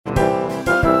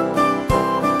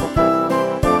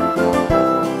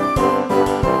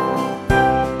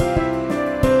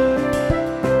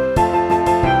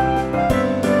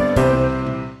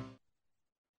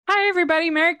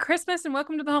everybody. Merry Christmas and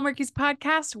welcome to the Hallmarkies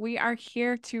podcast. We are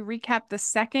here to recap the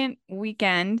second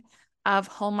weekend of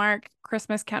Hallmark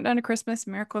Christmas Countdown to Christmas,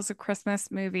 Miracles of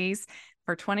Christmas movies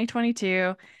for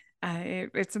 2022.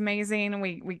 It's amazing.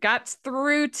 We got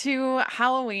through to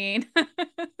Halloween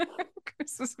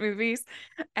Christmas movies,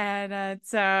 and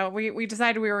so we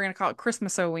decided we were going to call it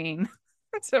Christmas-oween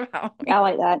instead of I Halloween.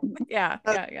 like that.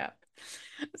 Yeah.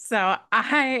 So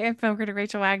I am film critic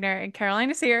Rachel Wagner, and Caroline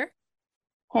is here.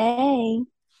 Hey,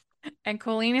 And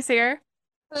Colleen is here.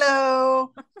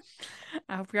 Hello.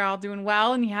 I hope you're all doing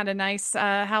well and you had a nice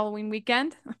Halloween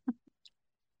weekend.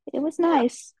 it was Yeah.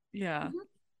 nice. Yeah, Mhm.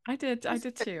 I did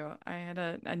too. I had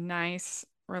a nice,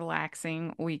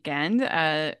 relaxing weekend,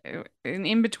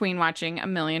 in between watching a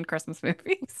million Christmas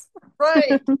movies.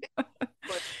 Right.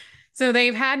 So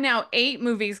they've had now 8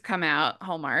 movies come out,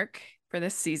 Hallmark, for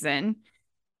this season.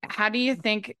 How do you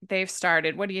think they've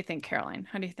started? What do you think, Caroline?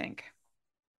 How do you think?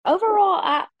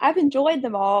 Overall, I've enjoyed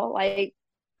them all, like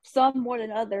some more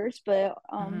than others, but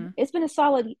Hmm. it's been a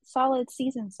solid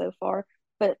season so far.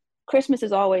 But Christmas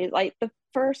is always like the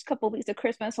first couple of weeks of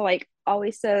Christmas are like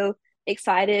always so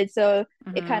excited, so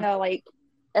it Hmm. kind of like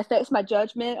affects my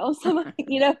judgment on some,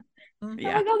 you know. I'm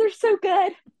Yeah. like, oh, they're so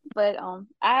good. But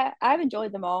I've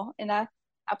enjoyed them all, and I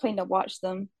plan to watch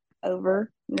them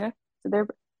over, so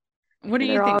What do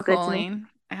you they're all think, good to me. Colleen?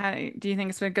 Do you think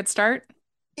it's been a good start?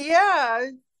 Yeah,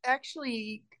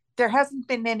 actually, there hasn't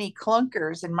been any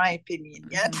clunkers in my opinion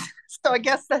yet. Hmm. So I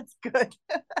guess that's good.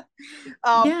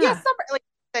 Yeah, Yeah. some are, like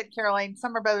you said, Caroline,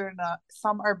 some are better than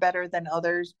some are better than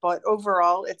others, but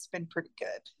overall it's been pretty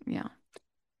good. Yeah.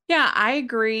 Yeah, I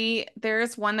agree.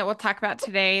 There's one that we'll talk about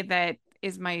today that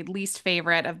is my least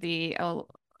favorite of the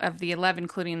 11,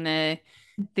 including the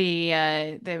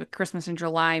Christmas in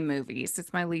July movies.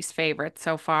 It's my least favorite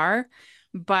so far,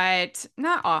 but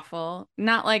not awful.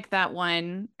 Not like that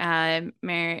one,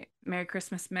 Merry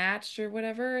Christmas Match or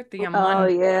whatever. The Oh one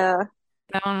yeah.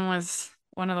 that one was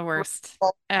one of the worst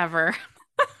ever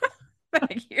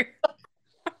that year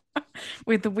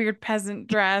with the weird peasant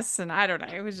dress, and I don't know,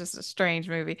 it was just a strange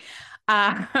movie.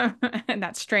 And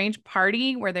that strange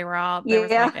party where there was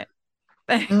like Yeah. it.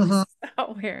 Mhm.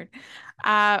 So weird.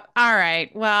 All right.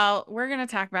 Well, we're gonna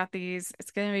talk about these.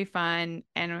 It's gonna be fun,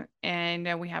 and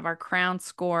we have our crown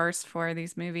scores for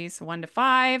these movies, 1 to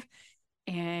 5,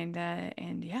 and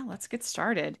yeah, let's get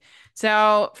started.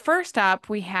 So first up,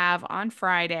 we have on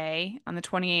Friday, on the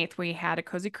 28th, we had A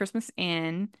Cozy Christmas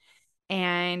Inn,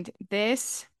 and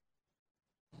this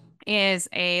is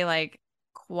a like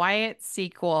quiet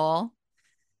sequel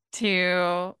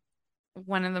to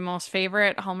one of the most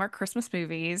favorite Hallmark Christmas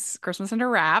movies, Christmas Under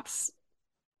Wraps.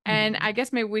 And I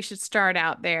guess maybe we should start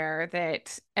out there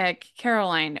that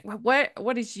Caroline,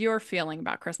 what is your feeling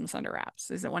about Christmas Under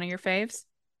Wraps? Is it one of your faves?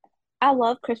 I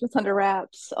love Christmas Under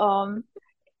Wraps.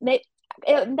 They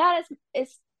that is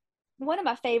it's one of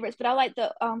my favorites, but I like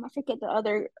the I forget the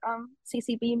other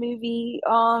CCB movie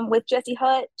with Jesse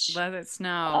Hutch. Let It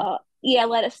Snow. Yeah,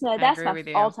 Let Us Know. I That's agree my with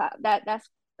all you. time. That's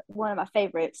one of my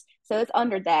favorites. So it's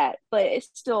under that, but it's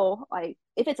still like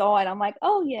if it's on, I'm like,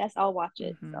 oh yes, I'll watch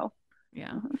it. Hmm. So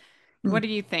Yeah. mhm. What do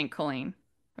you think, Colleen,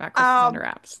 about Christmas Under Um,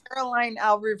 Wraps? Caroline,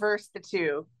 I'll reverse the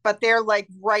two, but they're like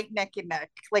right neck and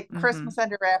neck. Like Hmm. Christmas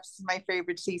Under Wraps is my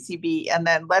favorite CCB, and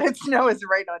then Let It Snow is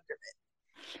right under it.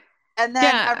 And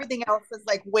then Yeah, everything else is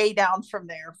like way down from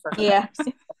there for Yeah.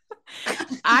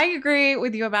 her. I agree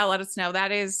with you about Let Us Know.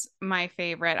 That is my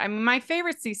favorite. I mean, my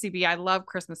favorite CCB, I love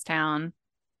Christmas Town,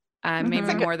 It's a maybe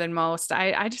hmm good. more than most.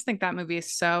 I just think that movie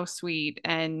is so sweet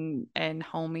and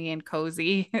homey and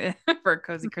cozy for a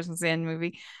cozy Christmas Inn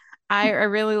movie. I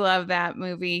really love that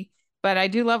movie, but I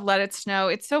do love Let It Snow.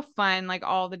 It's so fun, like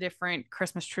all the different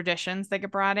Christmas traditions that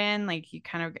get brought in. Like you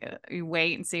kind of you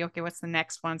wait and see, okay, what's the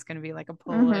next one? It's going to be like a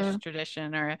Polish hmm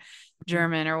tradition or a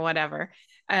German or whatever.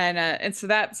 And so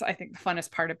that's I think the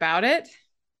funnest part about it.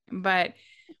 But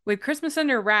with Christmas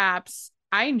Under Wraps,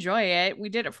 I enjoy it. We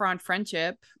did it for On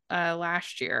Friendship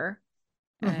last year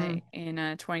Mhm.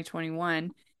 in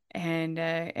 2021, and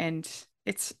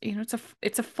it's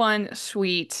it's a fun,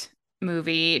 sweet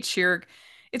movie.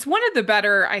 It's one of the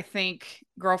better, I think.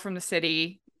 Girl from the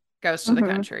City goes to the hmm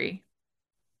country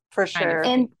For kind of sure.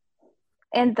 thing.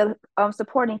 and the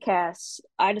supporting cast,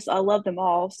 I love them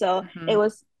all. So it Hmm.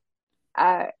 was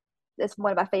I it's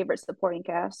one of my favorite supporting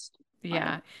cast uh,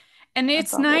 Yeah, and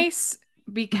it's ensemble. nice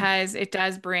because it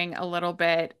does bring a little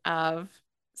bit of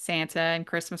Santa and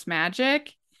Christmas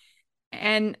magic.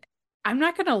 And I'm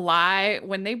not gonna lie,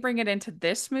 when they bring it into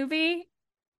this movie,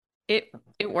 it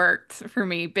it worked for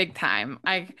me big time.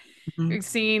 I've Mhm.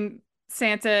 seen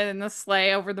Santa and the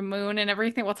sleigh over the moon and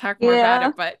everything. We'll talk more about Yeah.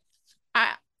 it, but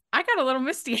I I got a little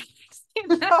misty seeing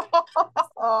that.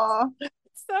 Oh,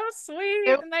 It's so sweet,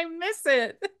 it, and I miss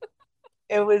it.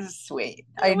 it was sweet.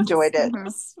 I It was enjoyed it. Hmm. so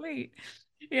sweet.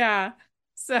 Yeah.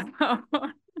 So,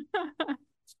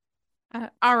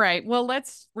 all right. Well,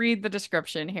 let's read the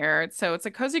description here. So it's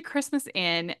a cozy Christmas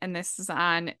inn, and this is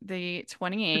on the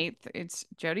 28th. It's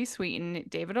Jodie Sweetin,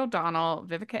 David O'Donnell,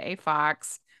 Vivica A.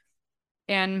 Fox,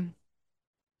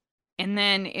 and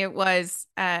then it was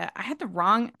I had the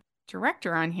wrong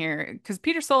director on here because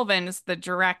Peter Sullivan is the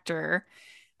director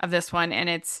of this one, and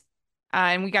it's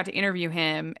and we got to interview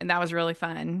him, and that was really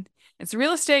fun. It's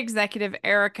real estate executive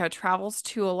Erica travels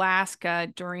to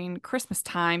Alaska during Christmas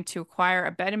time to acquire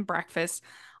a bed and breakfast,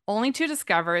 only to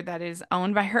discover that it is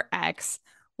owned by her ex.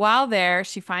 While there,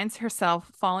 she finds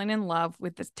herself falling in love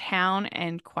with the town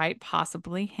and quite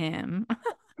possibly him.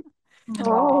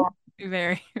 Oh, Aw.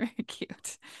 Very, very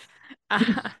cute.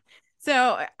 Uh,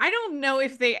 so I don't know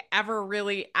if they ever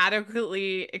really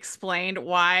adequately explained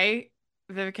why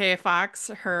Vivica Fox,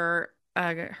 her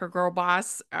girl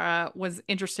boss, was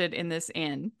interested in this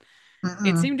inn. It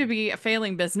Mm-mm. seemed to be a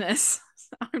failing business.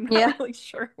 So I'm not yeah. really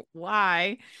sure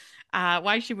why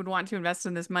she would want to invest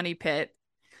in this money pit.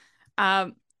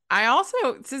 Um, I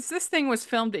also, since this thing was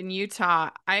filmed in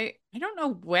Utah, I don't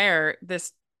know where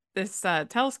this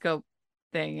telescope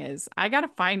thing is. I gotta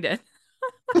find it.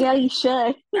 Yeah, you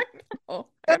should. Oh,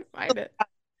 I gotta find it.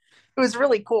 It was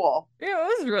really cool. Yeah,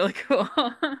 it was really cool.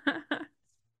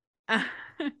 Uh,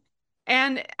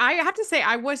 And I have to say,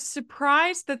 I was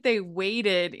surprised that they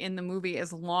waited in the movie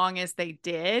as long as they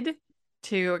did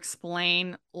to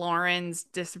explain Lauren's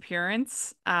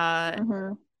disappearance.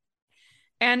 Hmm.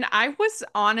 And I was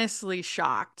honestly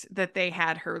shocked that they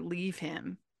had her leave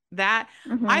him. That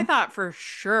I Hmm. thought for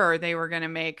sure they were going to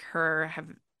make her have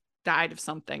died of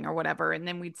something or whatever. And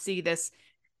then we'd see this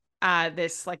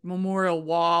like memorial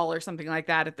wall or something like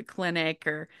that at the clinic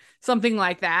or something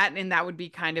like that, and that would be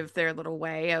kind of their little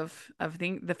way of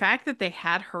the fact that they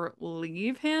had her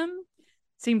leave him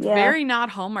seemed Yeah, very not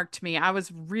Hallmark to me. I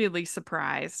was really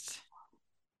surprised.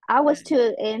 I was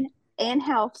too, and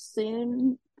how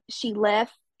soon she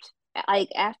left, like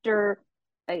after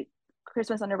like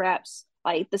Christmas Under Wraps,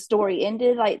 like the story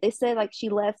ended. Like they said, like she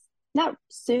left not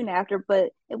soon after,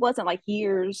 but it wasn't like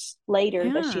years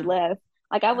later that she Yeah. left.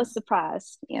 Like I Yeah. was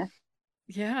surprised. Yeah.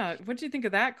 Yeah. What do you think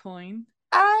of that, Colleen?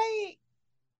 I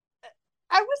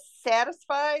I was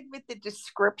satisfied with the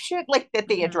description, like that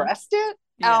they Hmm. addressed it.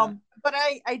 Yeah. But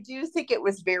I do think it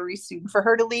was very soon for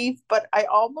her to leave. But I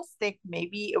almost think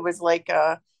maybe it was like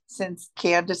since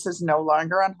Candace is no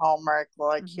longer on Hallmark,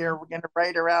 like Hmm. here we're gonna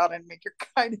write her out and make her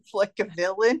kind of like a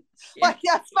villain. Yeah. Like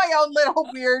that's my own little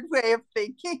weird way of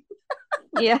thinking.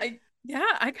 Yeah.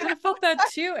 I kind of felt that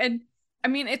too. And I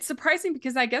mean, it's surprising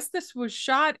because I guess this was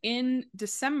shot in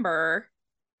December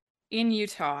in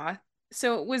Utah.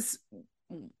 So it was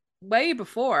way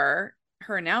before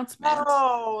her announcement.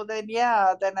 Oh, then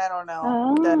yeah, then I don't know.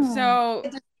 Then Oh. So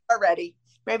already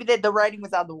maybe the writing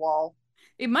was on the wall.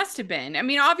 it must have been. I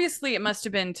mean, obviously it must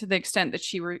have been to the extent that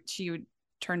she would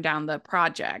turn down the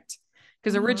project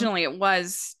because Mm-hmm. originally it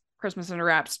was Christmas Under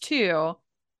Wraps 2.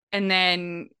 And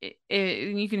then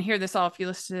you can hear this all if you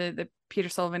listen to the Peter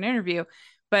Sullivan interview,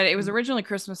 but it was originally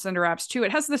Christmas Under Wraps 2.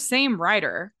 It has the same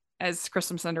writer as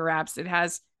Christmas Under Wraps. It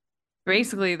has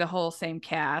basically the whole same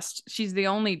cast. She's the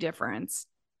only difference.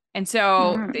 And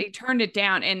so Mm. they turned it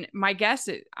down. And my guess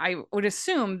is, I would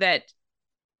assume that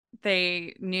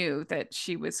they knew that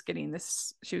she was getting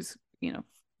this, she was,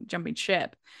 jumping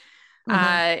ship Mm-hmm.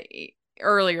 uh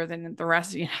earlier than the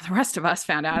rest, the rest of us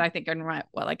found out, I think in what,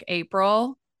 like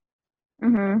April.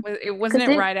 Hmm. It wasn't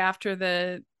Because it it, right after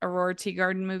the Aurora Tea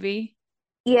Garden movie?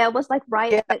 yeah, it was like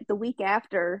right Yeah, like the week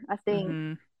after, I think.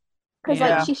 Mm-hmm. Because like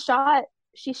Yeah. yeah.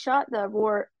 she shot the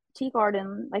Roar Tea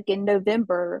Garden like in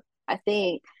November, I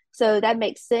think. So that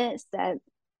makes sense that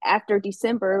after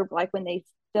December, like when they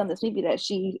filmed this movie, that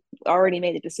she already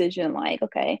made the decision, like,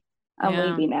 okay, I'm Yeah.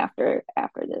 leaving after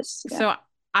this. Yeah. So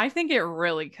I think it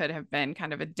really could have been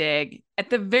kind of a dig, at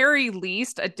the very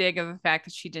least, a dig of the fact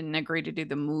that she didn't agree to do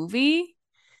the movie.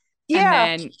 And Yeah.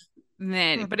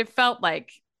 then, Mhm. but it felt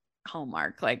like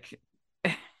Hallmark, like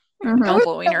It Hmm. was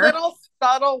elbowing a her. little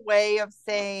subtle way of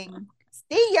saying,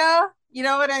 see ya. You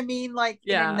know what I mean? Like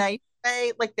in a Yeah. nice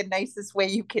way, like the nicest way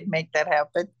you could make that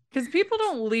happen. Because people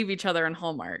don't leave each other in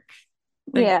Hallmark.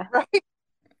 Like, Yeah. Right.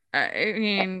 I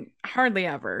mean, hardly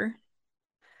ever.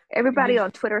 Everybody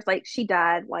on Twitter is like, she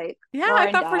died, like Yeah,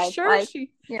 Lauren died, like,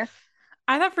 yeah.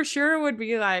 I thought for sure it would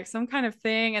be like some kind of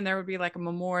thing, and there would be like a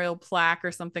memorial plaque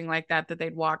or something like that that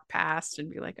they'd walk past and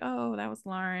be like, "Oh, that was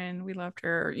Lauren. We loved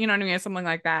her." You know what I mean? Something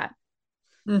like that.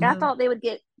 I Hmm. thought they would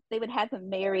get they would have them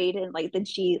married, and like then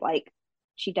she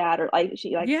died, or like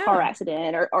she like car Yeah.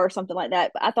 accident or something like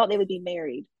that. But I thought they would be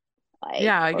married, like,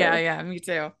 Yeah, yeah, or yeah, me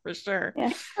too, for sure.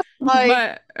 yeah. Hmm.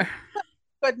 Like, But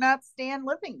could not stand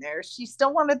living there. She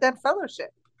still wanted that fellowship.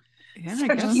 yeah, I So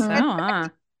guess she so, Hmm. went huh?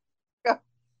 back.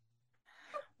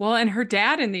 Well, and her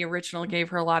dad in the original gave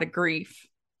her a lot of grief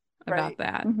about Right.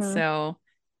 that. Hmm. So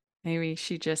maybe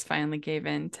she just finally gave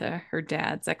in to her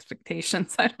dad's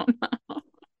expectations. I don't know.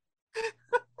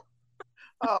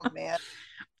 Oh man.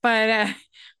 But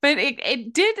but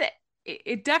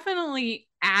it definitely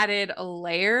added a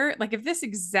layer. Like if this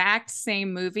exact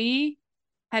same movie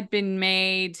had been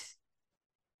made,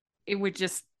 it would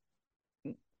just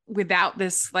without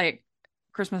this like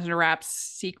Christmas Under Wraps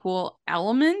sequel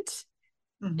element,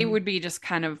 it Hmm. would be just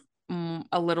kind of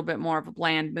a little bit more of a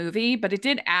bland movie, but it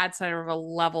did add sort of a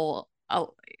level,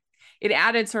 it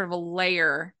added sort of a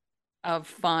layer of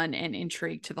fun and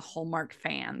intrigue to the Hallmark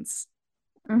fans.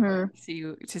 Hmm.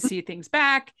 To see things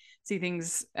back, see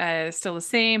things still the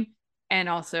same, and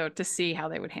also to see how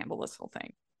they would handle this whole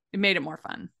thing. It made it more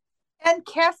fun. And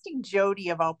casting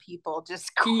Jodie of all people,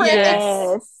 just crazy.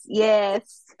 Yes.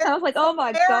 Yes, yes. I was like, It's oh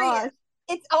my hilarious. gosh.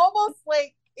 It's almost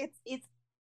like it's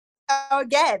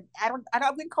again, I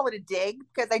wouldn't call it a dig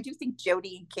because I do think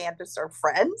Jodie and Candace are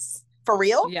friends for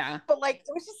real. Yeah. But like,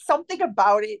 it was just something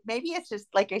about it. Maybe it's just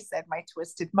like I said, my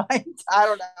twisted mind. I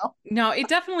don't know. No, it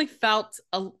definitely felt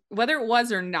whether it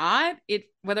was or not,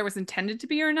 whether it was intended to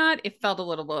be or not, it felt a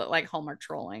little bit like Hallmark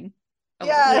trolling. A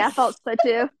little bit. Yeah, I Yes. thought so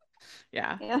too.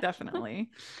 Yeah, Yeah.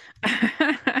 definitely.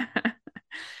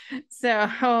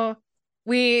 So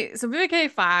so Vivica A.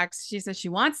 Fox, she says she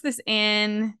wants this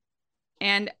in.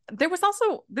 And there was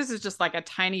also, this is just like a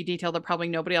tiny detail that probably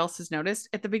nobody else has noticed.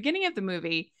 At the beginning of the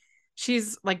movie,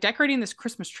 she's like decorating this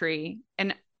Christmas tree.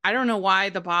 And I don't know why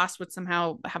the boss would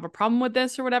somehow have a problem with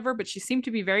this or whatever, but she seemed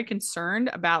to be very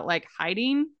concerned about like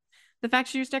hiding the fact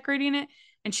she was decorating it.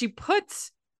 And she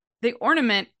puts the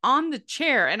ornament on the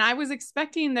chair. And I was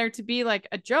expecting there to be like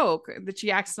a joke that she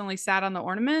accidentally sat on the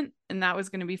ornament and that was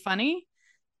going to be funny.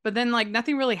 But then like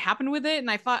nothing really happened with it. And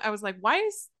I was like, why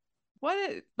is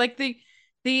what like the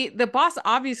boss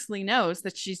obviously knows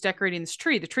that she's decorating this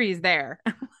tree. The tree is there.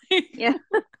 Yeah.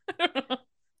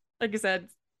 Like I said,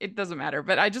 it doesn't matter.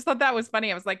 But I just thought that was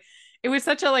funny. I was like, it was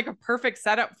such a like a perfect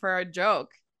setup for a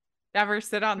joke to ever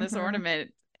sit on this Hmm.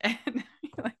 ornament. And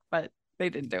like, but they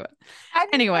didn't do it. I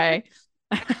didn't Anyway.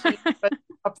 think she was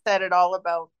upset at all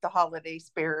about the holiday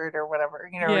spirit or whatever,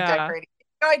 or Yeah. decorating.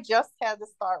 I just had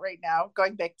this thought right now,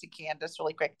 going back to Candace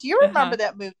really quick. Do you remember Uh-huh.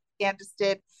 that movie Candace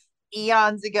did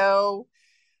eons ago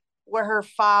where her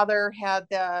father had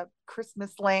the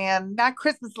Christmas land, not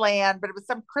Christmas land, but it was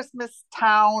some Christmas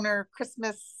town or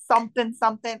Christmas something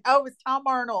something. Oh, it was Tom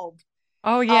Arnold.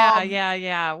 Oh yeah, Um, yeah,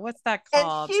 yeah. What's that and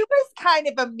called? she was kind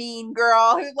of a mean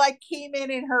girl who like came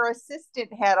in and her assistant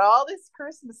had all this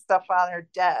Christmas stuff on her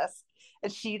desk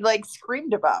and she like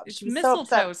screamed about it. It's She was so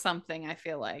upset. mistletoe something, I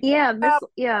feel like. Yeah, Uh,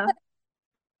 yeah.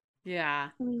 Yeah.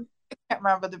 Mm. I can't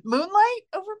remember the Moonlight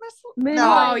over Missile.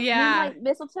 Oh No, yeah. Moonlight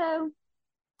mistletoe.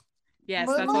 Yes,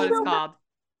 that's what Moonlight it's over. called.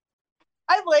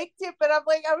 I liked it, but I'm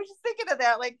like, I was just thinking of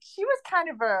that. Like, she was kind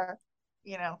of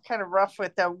kind of rough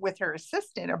with her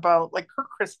assistant about like her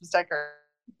Christmas That's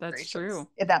decorations true.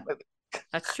 in that movie.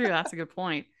 That's true. That's a good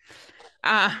point.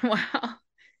 Well,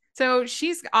 so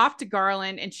she's off to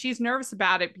Garland and she's nervous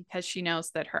about it because she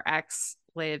knows that her ex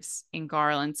lives in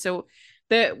Garland.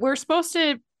 The we're supposed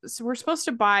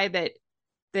to buy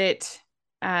that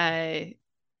uh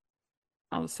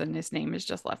all of a sudden his name has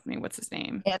just left me. What's his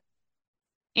name? And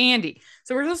Andy.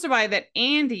 So we're supposed to buy that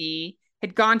Andy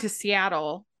had gone to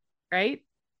Seattle, right?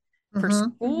 For mm-hmm.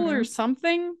 school or Hmm.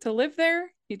 something to live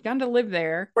there. He'd gone to live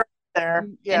there. There,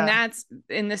 And yeah,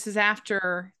 this is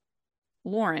after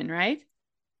Lauren, right?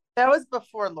 that was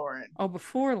before Lauren Oh,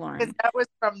 before because Lauren. that was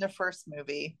from the first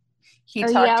movie. He Oh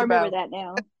yeah, talked I remember about that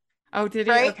now. Oh, did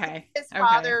he? right. Okay. His Okay.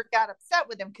 father got upset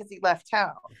with him because he left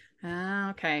town,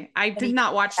 Okay. I and did he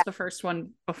not watch the first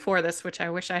one before this, which I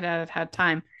wish I'd have had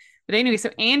time. But anyway, so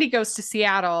Andy goes to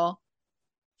Seattle.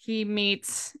 He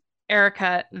meets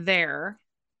Erica there.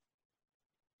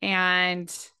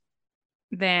 And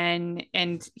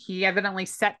and he evidently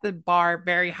set the bar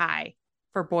very high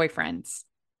for boyfriends.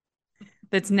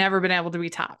 That's never been able to be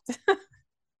topped.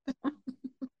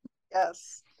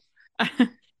 yes,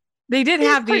 They did he's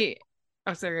have pretty.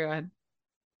 the oh sorry, go ahead.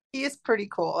 He is pretty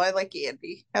cool. I like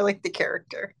Andy. I like the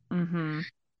character. Mm-hmm.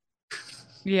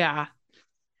 Yeah.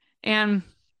 And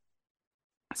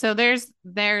so there's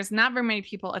not very many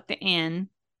people at the inn.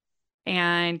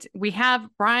 And we have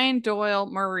Brian Doyle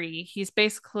Murray. He's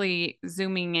basically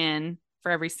zooming in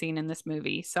for every scene in this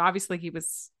movie. So obviously he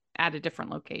was at a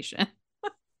different location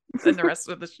than the rest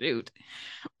of the shoot.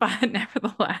 But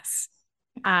nevertheless,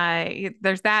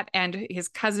 there's that, and his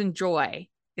cousin Joy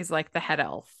is like the head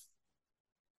elf.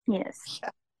 Yes.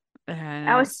 I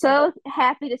And was so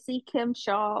happy to see Kim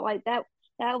Shaw. Like that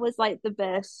was like the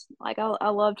best. Like I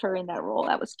loved her in that role.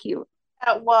 That was cute.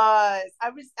 That was. I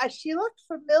was. She looked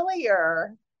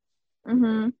familiar.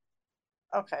 Mm-hmm.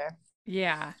 Okay.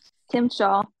 yeah. Kim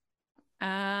Shaw,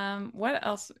 What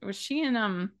else was she in? I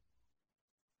the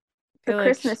feel like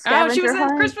Christmas oh, she was scavenger in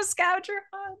hunt. Christmas Scavenger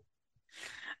Hunt.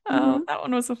 Oh, Mm-hmm. that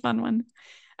one was a fun one.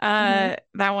 Mm-hmm.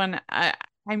 That one I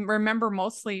remember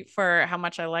mostly for how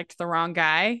much I liked the wrong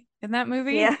guy in that Yeah.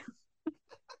 movie.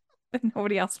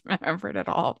 Nobody else remembered at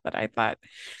all. But I thought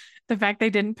the fact they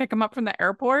didn't pick him up from the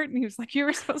airport and he was like, "You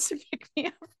were supposed to pick me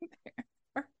up from the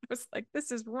airport." I was like,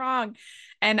 "This is wrong."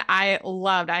 And I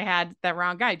had that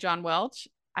wrong guy, John Welch.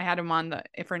 I had him on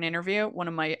for an interview, one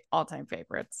of my all-time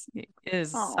favorites. It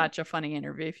is Oh, such a funny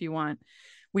interview if you want.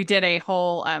 We did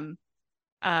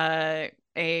uh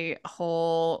a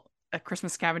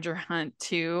Christmas scavenger hunt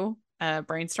too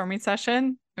brainstorming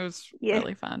session. It was yeah.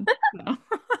 really fun. So.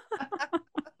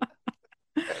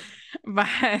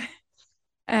 but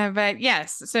but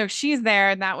yes, so she's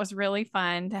there, and that was really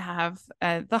fun to have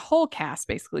the whole cast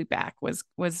basically back was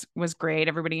great.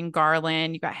 Everybody in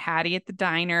Garland. You got Hattie at the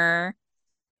diner,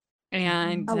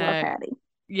 and I love Hattie.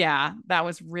 yeah, that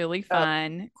was really Oh,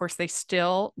 fun. Of course, they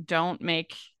still don't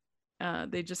make.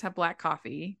 They just have black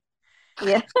coffee.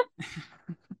 Yeah.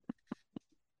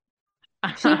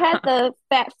 She had the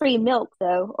fat-free milk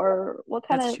though, or what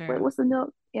kind That's of what true. was the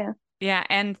milk? Yeah. Yeah,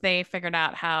 and they figured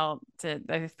out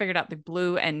the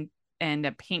blue and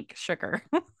a pink sugar.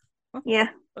 Yeah.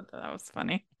 That was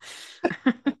funny.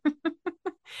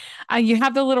 You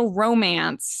have the little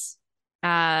romance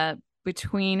uh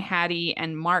between Hattie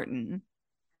and Martin,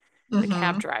 the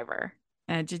cab mm-hmm. driver.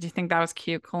 Did you think that was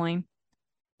cute, Colleen?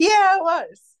 Yeah, it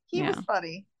was. He was Yeah.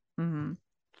 funny. Hmm.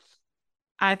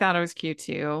 I thought it was cute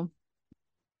too.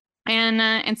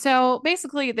 And so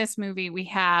basically this movie we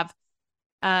have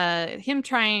him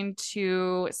trying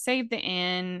to save the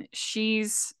inn.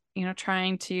 She's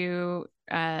trying to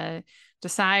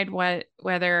decide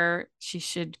whether she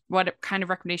should what kind of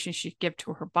recommendation she should give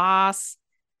to her boss.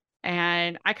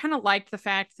 And I kind of liked the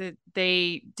fact that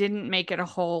they didn't make it a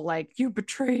whole like you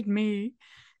betrayed me,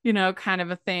 kind of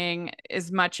a thing,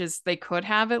 as much as they could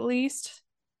have at least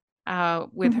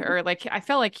with Hmm. her. Like I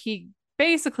felt like he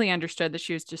basically understood that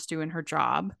she was just doing her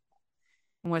job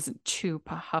and wasn't too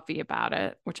huffy about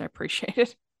it, which I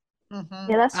appreciated.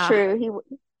 Mm-hmm. Yeah, that's Uh, true.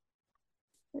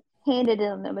 He handed it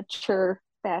in a mature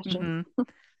fashion. mhm.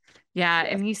 Yeah, Yes.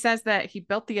 and he says that he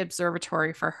built the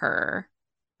observatory for her.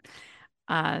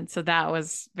 So that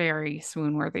was very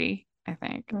swoon worthy, I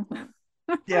think. Hmm.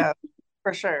 Yeah,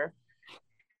 for sure.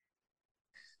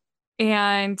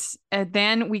 And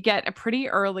then we get a pretty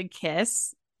early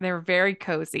kiss. They were very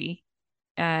cozy,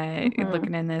 Hmm.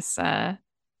 looking in this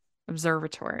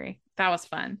observatory. That was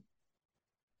fun.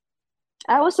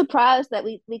 I was surprised that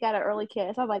we got an early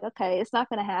kiss. I was like, okay, it's not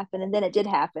gonna happen, and then it did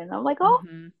happen. I'm like, oh,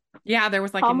 Hmm. Yeah, there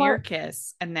was like a near Hallmark.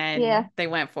 kiss, and Yeah. then they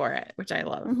went for it, which I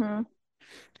love. Hmm.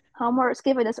 Hallmark's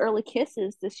giving us early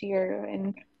kisses this year,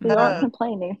 and we aren't Uh,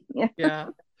 complaining. Yeah. Yeah.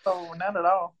 oh, not at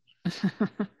all.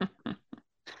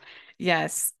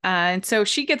 Yes. And so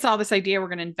she gets all this idea. We're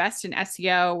going to invest in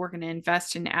SEO. We're going to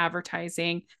invest in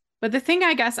advertising. But the thing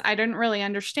I guess I didn't really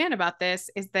understand about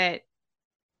this is that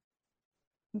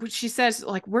what she says,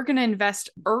 like, we're going to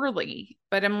invest early.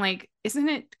 But I'm like, isn't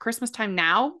it Christmas time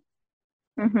now?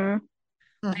 Hmm.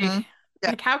 Like, Mm-hmm. Yeah.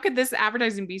 like how could this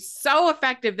advertising be so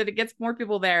effective that it gets more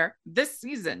people there this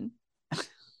season? To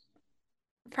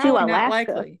Probably not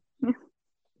Alaska. likely,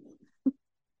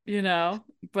 you know,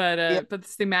 but Yeah. but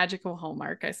it's the magical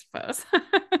Hallmark, I suppose.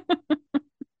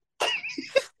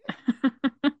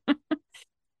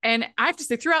 And I have to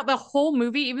say, throughout the whole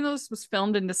movie, even though this was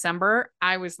filmed in December,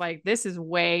 I was like, this is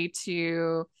way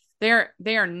too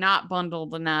they are not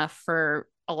bundled enough for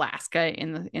Alaska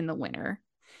in the winter.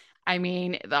 I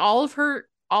mean, all of her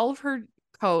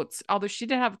coats, although she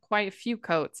did have quite a few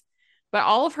coats, but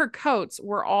all of her coats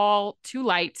were all too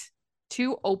light,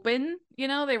 too open,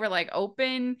 they were like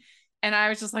open, and I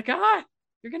was just like,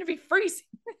 you're gonna be freezing.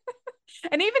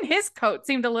 And even his coat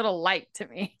seemed a little light to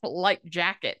me, light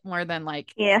jacket more than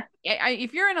like Yeah.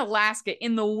 if you're in Alaska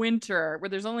in the winter where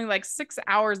there's only like 6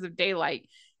 hours of daylight,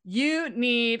 you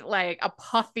need like a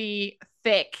puffy,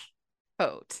 thick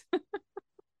coat.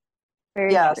 Very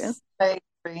true. Yes, I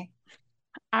agree.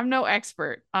 I'm no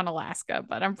expert on Alaska,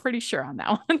 but I'm pretty sure on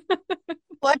that one.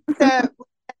 Like that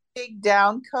big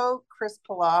down coat Chris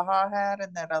Palaha had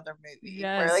in that other movie,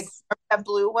 where like Yes. that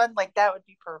blue one, like that would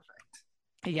be perfect.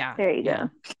 Yeah. There you Yeah. go.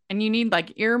 And you need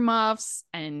like earmuffs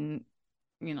and,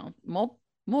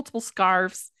 multiple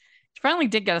scarves. She finally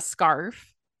did get a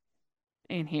scarf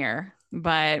in here,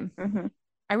 but Hmm.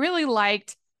 I really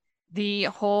liked the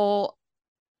whole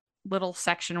little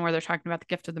section where they're talking about the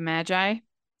gift of the Magi.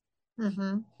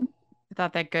 Mm-hmm. I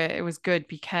thought that good. It was good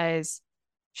because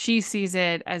she sees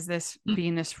it as this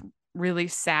being this really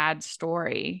sad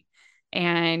story.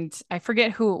 And I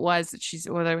forget who it was that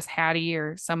whether it was Hattie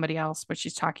or somebody else, but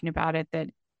she's talking about it that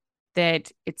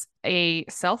it's a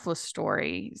selfless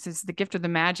story. It says the gift of the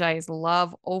Magi is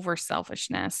love over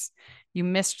selfishness. You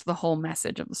missed the whole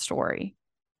message of the story.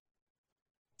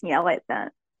 Yeah, I like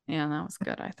that. Yeah, that was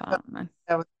good, I thought.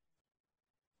 That was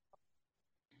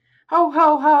Ho,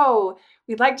 ho, ho.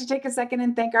 We'd like to take a second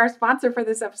and thank our sponsor for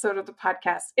this episode of the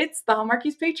podcast. It's the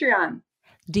Hallmarkies Patreon.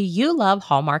 Do you love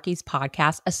Hallmarkies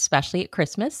podcast, especially at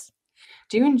Christmas?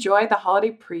 Do you enjoy the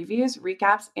holiday previews,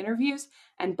 recaps, interviews,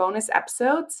 and bonus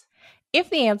episodes? If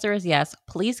the answer is yes,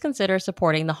 please consider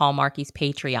supporting the Hallmarkies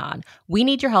Patreon. We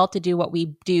need your help to do what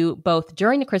we do both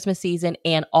during the Christmas season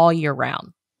and all year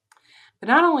round. But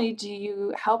not only do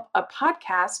you help a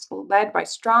podcast led by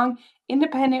strong,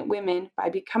 independent women by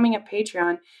becoming a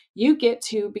Patreon, you get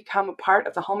to become a part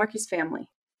of the Hallmarkies family.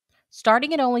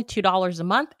 Starting at only $2 a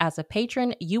month as a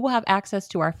patron, you will have access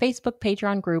to our Facebook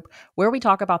Patreon group where we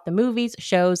talk about the movies,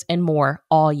 shows, and more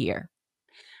all year.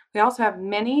 We also have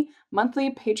many monthly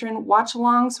patron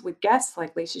watch-alongs with guests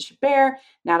like Lacey Chabert,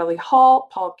 Natalie Hall,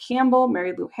 Paul Campbell,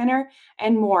 Mary Lou Henner,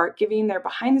 and more, giving their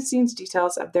behind-the-scenes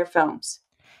details of their films.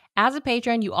 As a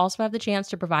patron, you also have the chance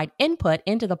to provide input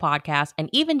into the podcast and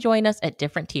even join us at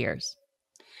different tiers.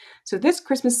 So this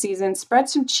Christmas season, spread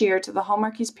some cheer to the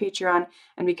Hallmarkies Patreon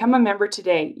and become a member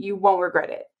today. You won't regret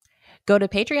it. Go to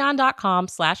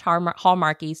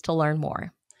patreon.com/hallmarkies to learn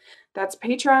more. That's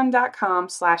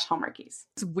patreon.com/hallmarkies.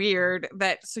 It's weird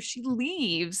that so she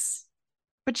leaves,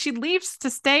 but she leaves to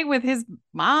stay with his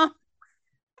mom.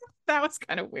 That was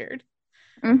kind of weird.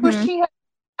 Well, Hmm. she had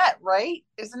met, right?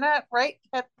 Isn't that right?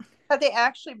 Had they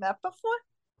actually met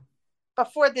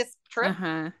before this trip?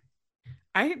 Uh-huh.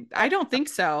 I don't think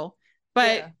so.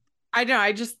 But Yeah. I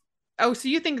don't know. So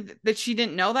you think that she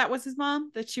didn't know that was his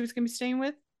mom that she was going to be staying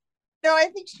with? No, I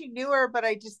think she knew her, but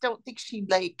I just don't think she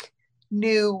like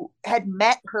had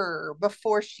met her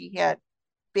before she had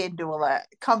been to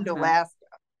come to Uh-huh. Alaska.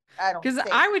 I don't Because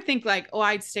think. I would think like, oh,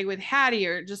 I'd stay with Hattie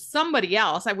or just somebody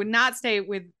else. I would not stay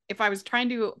with if I was trying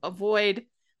to avoid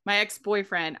my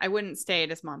ex-boyfriend. I wouldn't stay at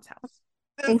his mom's house.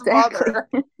 His Exactly. mother.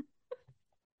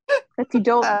 Like you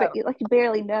don't, Uh, like you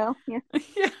barely know. Yeah.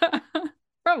 Yeah,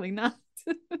 probably not.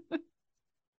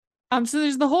 So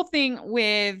there's the whole thing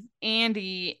with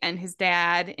Andy and his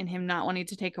dad and him not wanting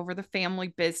to take over the family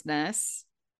business.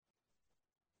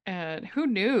 Who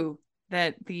knew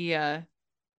that the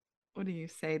what do you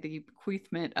say, the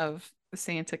bequeathment of the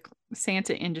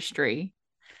Santa industry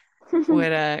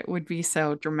would be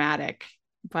so dramatic.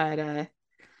 But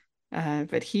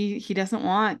he doesn't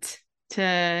want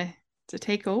to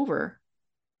take over.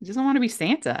 He doesn't want to be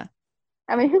Santa.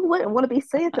 I mean, who wouldn't want to be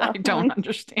Santa? I I don't mean,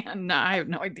 understand. No, I have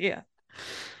no idea.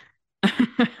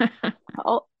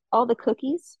 all the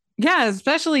cookies. Yeah,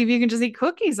 especially if you can just eat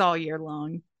cookies all year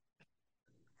long,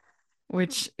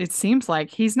 which it seems like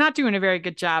he's not doing a very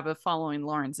good job of following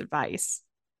Lauren's advice.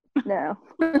 No.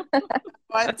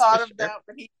 I That's thought for of sure. that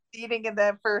when he's eating in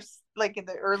that first, like in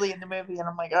the early in the movie, and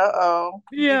I'm like, uh-oh,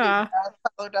 he did Yeah. not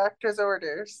follow doctor's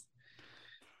orders.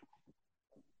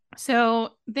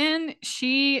 So then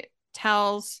she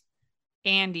tells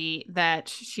Andy that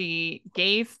she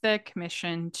gave the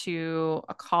commission to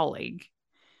a colleague,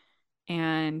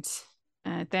 and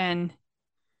then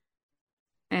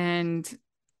and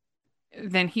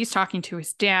then he's talking to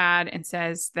his dad and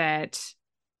says that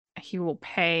he will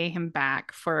pay him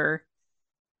back for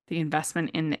the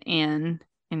investment in the inn.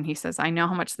 And he says, I know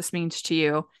how much this means to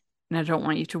you, and I don't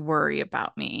want you to worry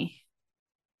about me.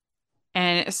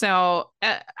 And so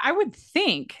I would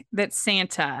think that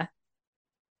Santa,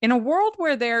 in a world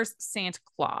where there's Santa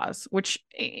Claus, which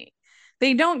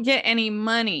they don't get any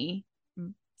money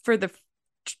for the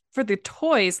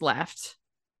toys left,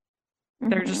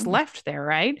 they're just Mhm. left there,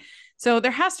 right? So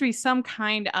there has to be some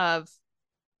kind of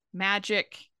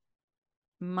magic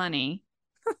money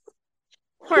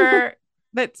for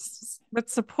that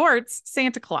supports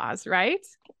Santa Claus, right?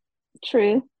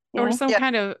 True. Or Yeah. some Yeah.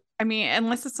 kind of, I mean,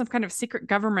 unless it's some kind of secret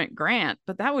government grant,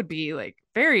 but that would be like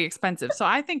very expensive. So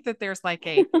I think that there's like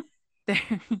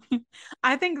there,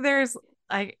 I think there's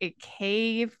like a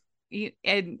cave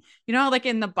and you know, like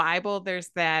in the Bible, there's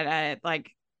that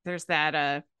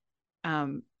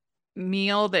um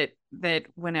meal that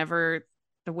whenever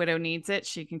the widow needs it,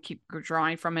 she can keep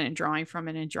drawing from it and drawing from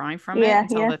it and drawing from it Yeah,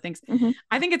 until yeah. the things. Hmm.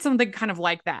 I think it's something kind of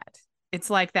like that. It's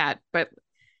like that, but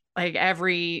like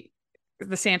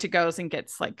the Santa goes and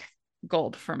gets like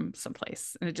gold from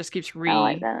someplace, and it just keeps I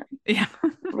like that. yeah.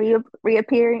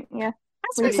 Reappearing, yeah.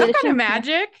 That's some kind of Refinishing, yeah.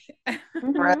 magic, Right.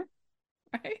 Hmm.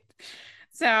 right?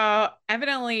 So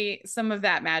evidently, some of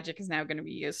that magic is now going to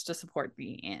be used to support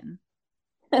the inn,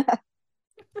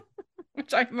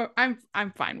 which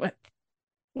I'm fine with.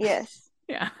 Yes.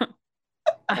 Yeah.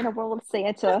 In a world of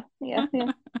Santa. Yeah,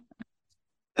 yeah.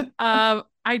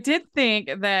 I did think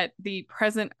that the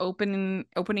present opening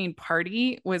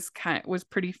party was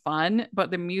pretty fun,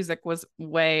 but the music was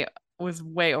way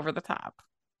over the top.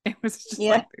 It was just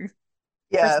Yeah. like the Christmas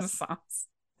Yes. songs.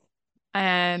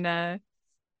 And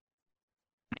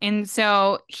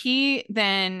so he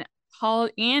then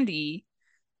Andy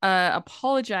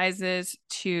apologizes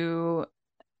to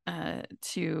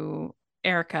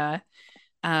Erica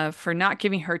for not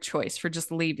giving her choice, for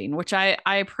just leaving, which I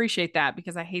appreciate that,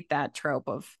 because I hate that trope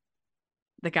of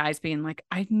the guys being like,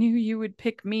 I knew you would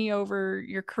pick me over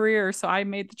your career, so I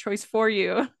made the choice for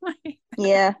you.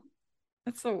 Yeah.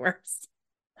 That's the worst.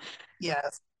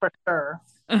 Yes, for sure.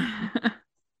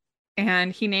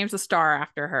 And he names a star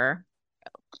after her.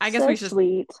 I guess So we should,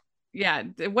 sweet. yeah.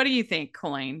 What do you think,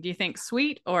 Colleen? Do you think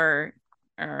sweet, or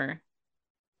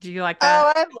do you like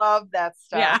Oh, that? I love that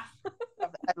Yeah.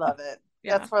 stuff. I love it.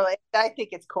 Yeah. That's really, I think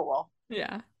it's cool.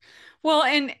 Yeah. Well,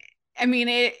 and I mean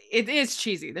it is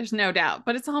cheesy, there's no doubt,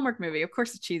 but it's a Hallmark movie. Of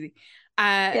course it's cheesy.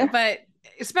 Yeah. But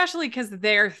especially because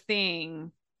their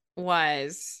thing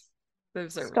was the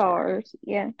observatory. Stars.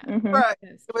 Yeah. Yeah. Hmm. Right.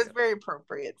 It's It was cute. very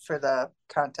appropriate for the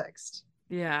context.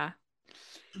 Yeah.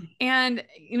 And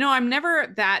I'm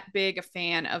never that big a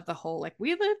fan of the whole like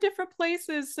we live different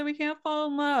places so we can't fall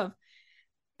in love.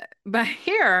 But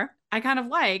here I kind of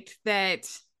liked that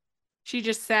she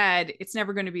just said it's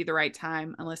never going to be the right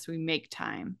time unless we make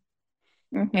time.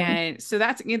 Hmm. And so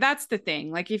that's the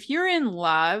thing. Like if you're in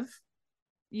love,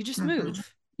 you just Mhm.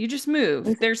 move. You just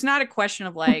move. There's not a question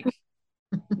of like,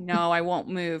 no, I won't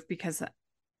move because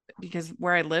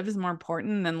where I live is more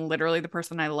important than literally the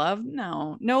person I love.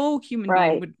 No, no human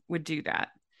being Right. would do that.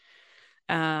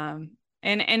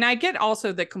 And I get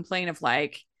also the complaint of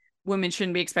like women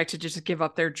shouldn't be expected to just give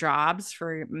up their jobs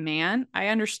for a man. I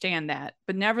understand that,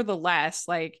 but nevertheless,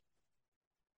 like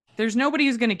there's nobody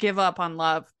who's going to give up on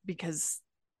love because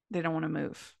they don't want to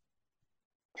move.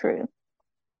 True.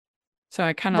 So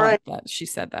I kind of Right. like that she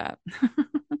said that.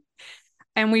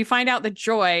 And we find out that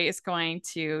Joy is going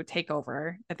to take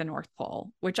over at the North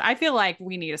Pole, which I feel like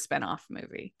we need a spinoff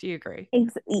movie. Do you agree?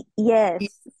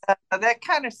 Yes. That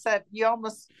kind of said you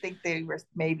almost think they were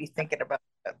maybe thinking about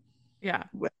it Yeah.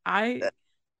 with I it.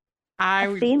 I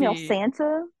A would female be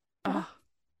Santa. Yeah. oh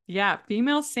yeah,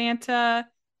 female Santa.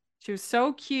 She was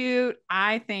so cute.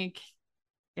 I think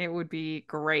it would be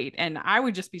great. And I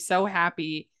would just be so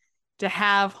happy to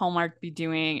have Hallmark be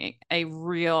doing a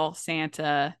real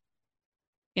Santa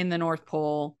in the North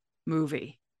Pole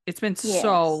movie. It's been so Yes.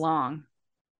 long.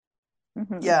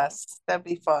 Hmm. Yes, that'd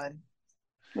be fun.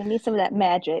 We need some of that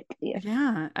magic. Yeah.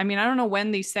 Yeah. I mean, I don't know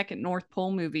when the second North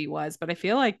Pole movie was, but I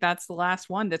feel like that's the last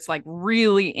one that's like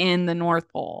really in the North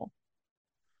Pole.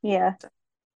 Yeah.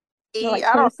 Like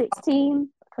I don't 2016, know.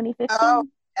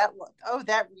 2015.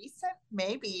 That recent?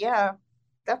 Maybe, yeah.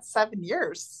 That's 7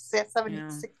 years. Yeah, Yeah.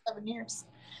 7 years.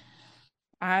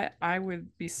 I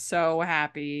would be so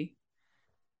happy.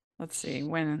 Let's see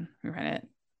when we read it.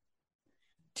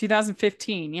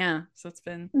 2015. Yeah. So it's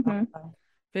Hmm.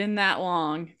 been that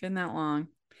long. Been that long.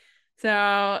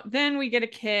 So then we get a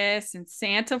kiss and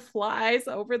Santa flies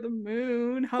over the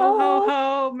moon. Ho, ho, Oh,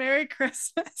 ho. Merry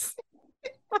Christmas.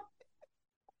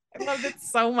 I loved it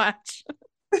so much.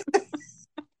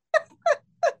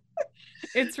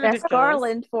 It's that's ridiculous.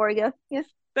 Garland for you. Yeah.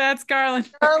 That's Garland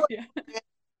for Garland. you.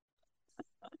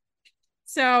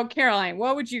 So, Caroline,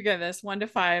 what would you give this 1 to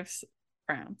 5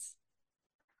 crowns?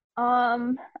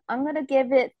 Um, I'm gonna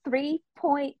give it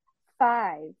 3.5.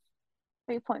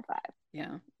 3.5.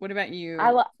 Yeah. What about I you?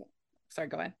 li Sorry,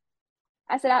 go ahead.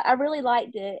 I said I really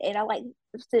liked it, and I like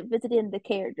visiting the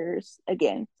characters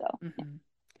again. So yeah. Hmm.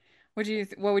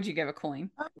 What would you give a coin?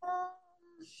 I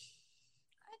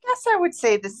guess I would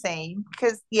say the same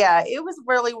because yeah, it was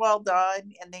really well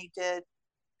done, and they did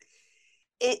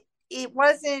it. It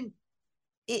wasn't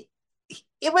it.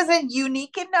 It wasn't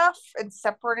unique enough and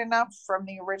separate enough from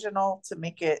the original to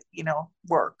make it,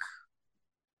 work.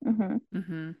 Hmm.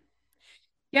 Hmm.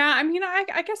 Yeah, I mean,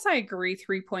 I guess I agree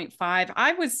 3.5.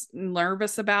 I was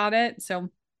nervous about it, so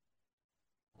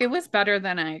it was better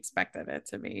than I expected it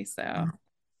to be. So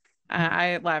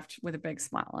I left with a big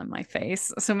smile on my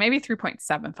face. So maybe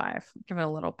 3.75. Give it a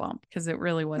little bump because it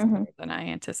really was better than I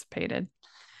anticipated.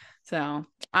 So, all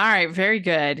right, very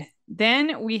good.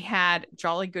 Then we had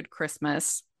Jolly Good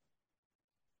Christmas.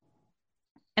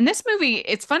 And this movie,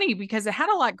 it's funny because it had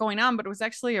a lot going on, but it was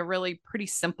actually a really pretty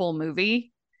simple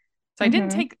movie. So I didn't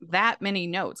Mm-hmm. take that many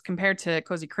notes compared to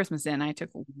Cozy Christmas Inn. I took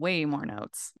way more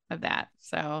notes of that.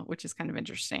 So, which is kind of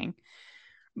interesting.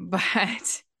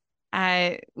 But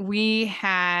we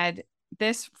had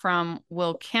this from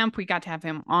Will Kemp. We got to have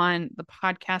him on the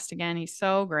podcast again. He's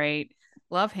so great.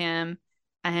 Love him.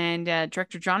 And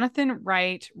director Jonathan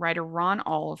Wright, writer Ron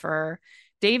Oliver.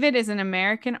 David is an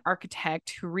American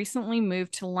architect who recently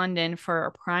moved to London for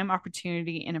a prime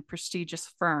opportunity in a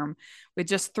prestigious firm. With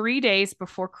just 3 days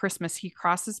before Christmas, he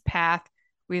crosses path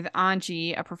with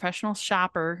Anji, a professional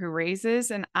shopper who raises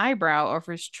an eyebrow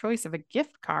over his choice of a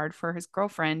gift card for his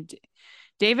girlfriend.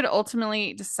 David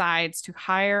ultimately decides to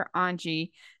hire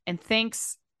Anji and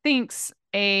thinks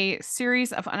a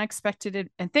series of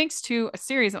unexpected and thanks to a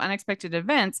series of unexpected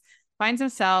events finds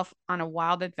himself on a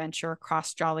wild adventure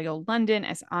across jolly old London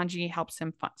as Anji helps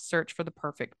him search for the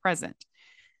perfect present.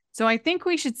 So I think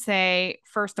we should say,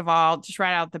 first of all, just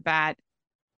right out the bat,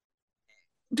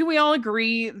 do we all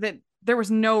agree that there was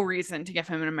no reason to give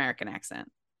him an American accent?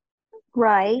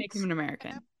 Right. Make him an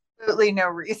American. Absolutely no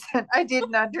reason. I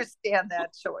didn't understand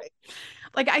that choice.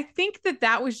 Like, I think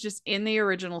that was just in the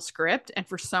original script, and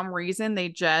for some reason they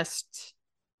just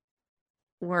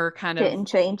were kind of, Didn't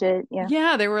change it. Yeah.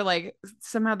 yeah, they were like,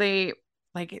 somehow they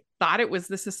like thought it was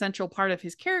this essential part of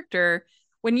his character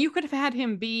when you could have had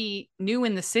him be new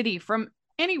in the city from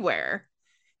anywhere.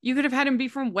 You could have had him be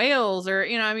from Wales or,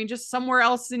 I mean, just somewhere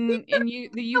else the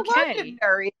The UK.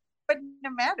 Londonderry wouldn't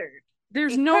have mattered.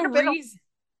 There's He could no have been a, reason.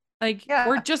 Like, yeah,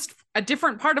 we're just a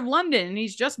different part of London and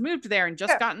he's just moved there and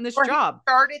just yeah. gotten this Or he job.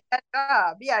 started that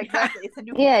job. Yeah, Yeah. exactly. It's a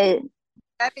new. Yeah.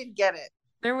 I didn't get it.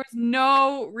 There was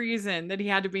no reason that he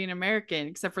had to be an American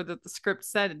except for that the script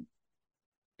said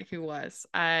he was.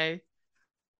 I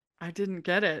didn't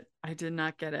get it. I did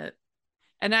not get it.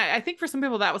 And I think for some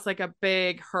people that was like a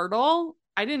big hurdle.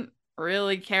 I didn't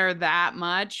really care that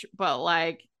much, but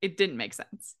like it didn't make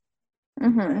sense.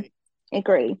 Mm-hmm. Right.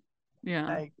 Agree. Yeah.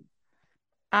 Like,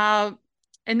 Um,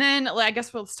 and then I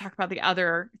guess we'll talk about the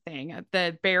other thing.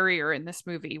 The barrier in this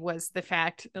movie was the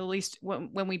fact, at least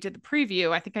when we did the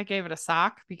preview, I think I gave it a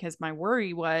sock because my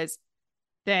worry was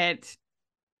that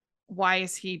why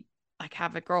is he like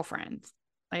have a girlfriend?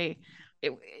 Like,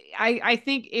 it, I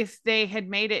think if they had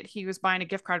made it, he was buying a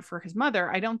gift card for his mother.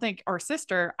 I don't think, or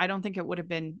sister. I don't think it would have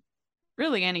been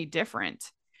really any different.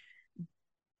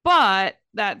 But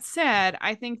that said,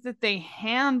 I think that they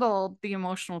handled the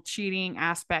emotional cheating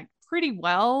aspect pretty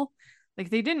well. Like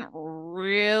they didn't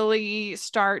really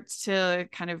start to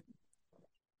kind of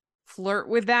flirt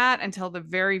with that until the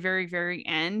very, very, very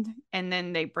end. And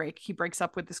then he breaks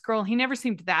up with this girl. He never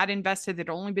seemed that invested. They'd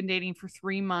only been dating for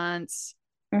 3 months.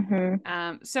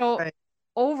 Mm-hmm. So right.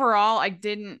 overall, I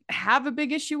didn't have a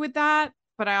big issue with that,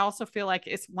 but I also feel like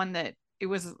it's one that it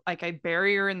was like a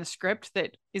barrier in the script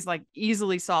that is like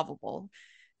easily solvable.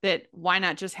 That why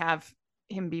not just have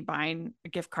him be buying a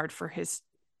gift card for his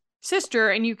sister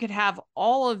and you could have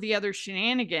all of the other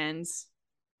shenanigans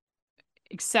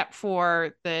except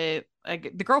for the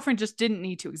girlfriend just didn't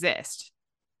need to exist.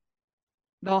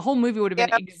 The whole movie would have been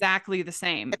Yeah, exactly the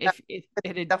same if it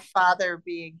had. the father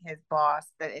being his boss,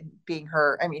 that and being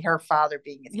her. I mean, her father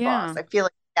being his boss. Yeah, I feel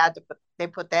like they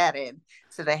put that in,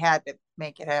 so they had to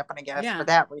make it happen. I guess for yeah.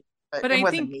 that reason, but But it I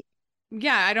wasn't think, me.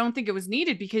 yeah, I don't think it was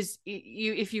needed because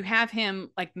if you have him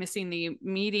like missing the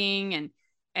meeting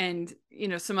and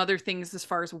some other things as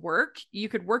far as work, you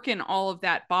could work in all of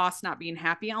that boss not being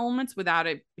happy elements without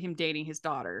him dating his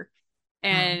daughter.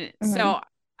 And Mm-hmm. so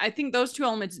I think those two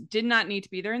elements did not need to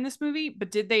be there in this movie,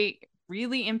 but did they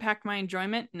really impact my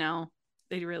enjoyment? No,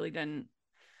 they really didn't.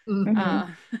 Mm-hmm. Uh,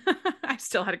 I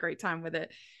still had a great time with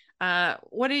it.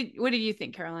 What did you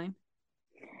think, Caroline?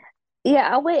 Yeah,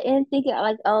 I went in thinking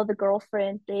like, oh, the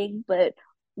girlfriend thing, but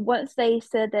once they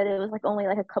said that it was like only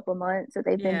like a couple months that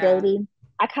they've been Yeah. dating,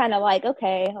 I kind of like,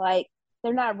 okay, like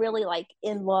they're not really like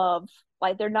in love,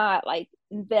 like they're not like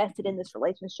invested in this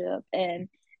relationship, and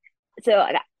so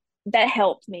that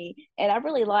helped me, and I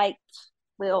really liked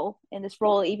Will in this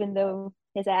role, even though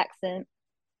his accent,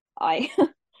 I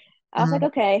I was like, Mhm.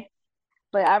 okay,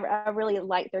 but I really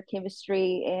liked their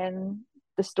chemistry and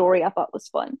the story I thought was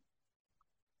fun.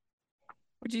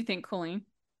 What do you think, Colleen?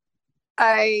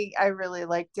 I really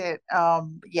liked it.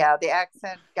 Yeah, the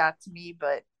accent got to me,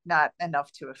 but not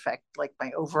enough to affect like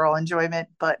my overall enjoyment.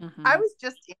 But I Hmm. was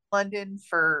just in London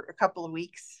for a couple of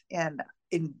weeks in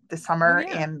the Oh summer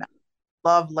yeah. and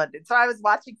love London. So I was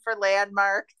watching for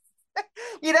landmarks,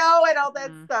 and all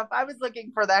that Mhm. stuff. I was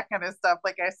looking for that kind of stuff.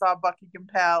 Like I saw Buckingham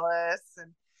Palace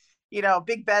and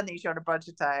Big Ben they showed a bunch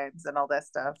of times and all that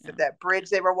stuff. Yeah. That bridge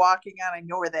they were walking on, I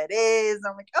know where that is.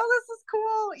 I'm like, oh, this is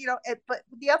cool. But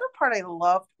the other part I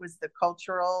loved was the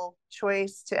cultural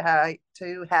choice to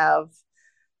have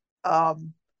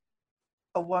um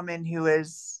a woman who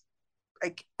is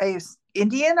like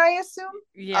Indian, I assume.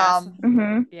 Yes. Um,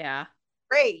 Mm-hmm. Yeah.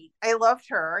 great. I loved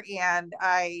her, and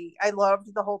I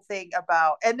loved the whole thing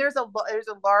about. And there's a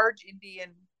large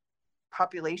Indian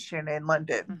population in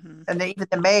London, Hmm. and even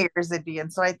the mayor is Indian.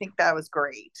 So I think that was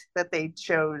great that they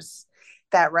chose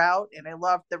that route. And I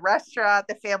loved the restaurant,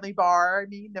 the family bar,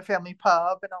 the family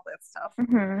pub, and all that stuff.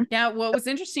 Mm-hmm. Yeah. What was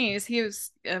interesting is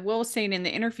Will was saying in the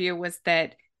interview was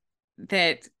that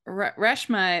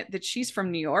Reshma, that she's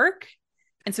from New York,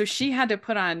 and so she had to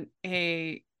put on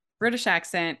a British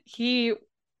accent. He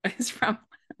is from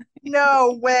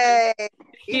No way!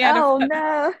 he had to Oh put,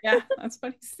 no. yeah, that's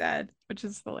what he said, which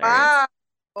is hilarious.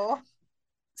 Wow.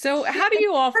 So, Shit. how do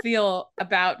you all feel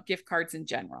about gift cards in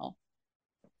general?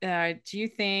 Do you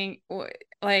think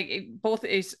like both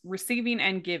is receiving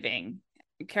and giving?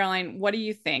 Caroline, what do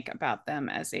you think about them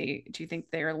do you think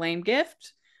they're a lame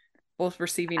gift, both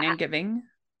receiving I, and giving?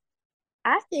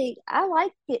 I think I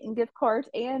like getting gift cards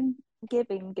and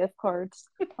giving gift cards.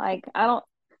 Like I don't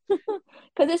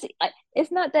because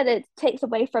it's not that it takes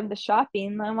away from the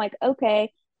shopping. I'm like,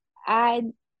 okay, I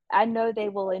I know they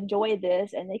will enjoy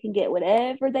this and they can get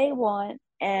whatever they want.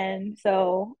 And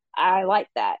so I like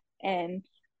that. And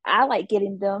I like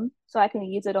getting them so I can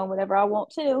use it on whatever I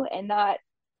want to and not,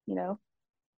 you know,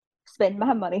 spend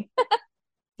my money.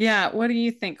 Yeah, what do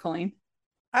you think, Colleen?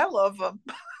 I love them.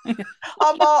 Yeah.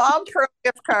 I'm pro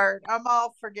gift card. I'm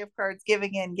all for gift cards,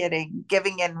 giving and getting,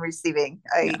 giving and receiving.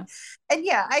 Yeah. And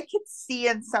yeah, I could see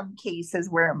in some cases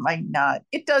where it might not.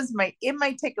 It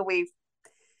might take away.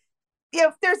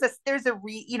 If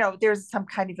there's some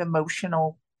kind of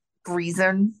emotional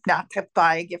reason not to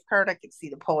buy a gift card, I could see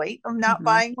the point of not Hmm.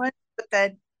 buying one. But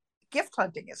then gift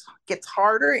hunting gets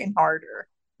harder and harder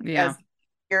Yeah. as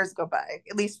years go by,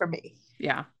 at least for me.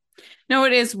 Yeah. No,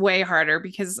 it is way harder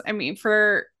because I mean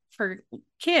for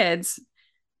kids,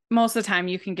 most of the time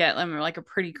you can get them like a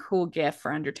pretty cool gift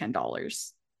for under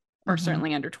 $10 or Mm-hmm.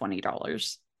 certainly under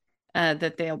 $20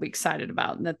 that they'll be excited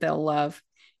about and that they'll love.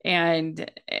 And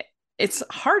it's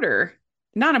harder,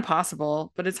 not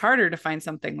impossible, but it's harder to find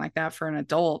something like that for an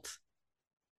adult,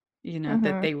 that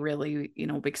Mm-hmm. they really,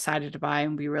 be excited to buy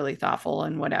and be really thoughtful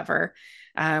and whatever.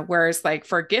 Whereas, like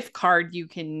for a gift card, you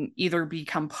can either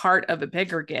become part of a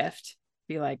bigger gift,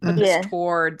 be like, put this Yeah.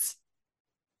 towards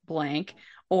blank,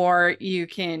 or you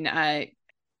can,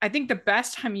 I think the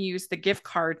best time you use the gift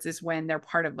cards is when they're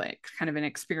part of like kind of an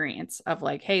experience of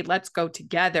like, hey, let's go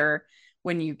together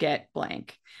when you get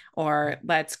blank, or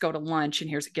let's go to lunch and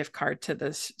here's a gift card to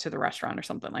the restaurant or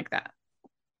something like that.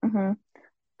 Mm-hmm.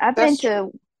 I've been That's true.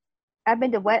 to I've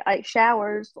been to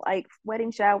showers, like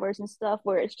wedding showers and stuff,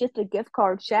 where it's just a gift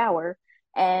card shower,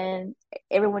 and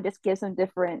everyone just gives them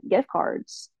different gift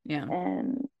cards, Yeah.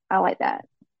 and I like that.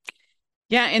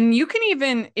 Yeah, and you can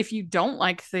even if you don't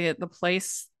like the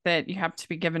place that you have to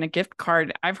be given a gift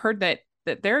card, I've heard that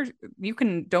there you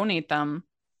can donate them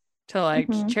to like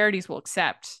Hmm. charities will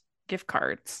accept gift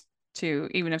cards to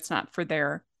even if it's not for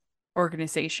their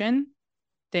organization,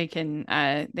 they can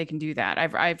do that.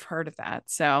 I've heard of that.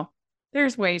 So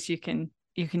there's ways you can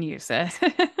use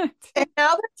it. And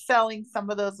now they're selling some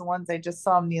of those ones. I just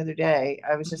saw them the other day.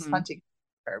 I was just Hmm. hunting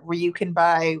where you can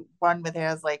buy one that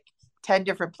has like 10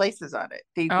 different places on it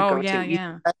that you could Oh go yeah, to, either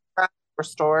yeah. restaurants or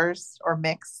stores or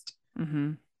mixed.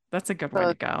 Hmm. That's a good way So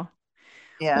to go.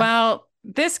 yeah. Well,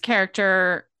 this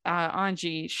character,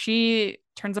 Anji, she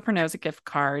turns up her nose at gift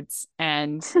cards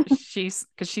and because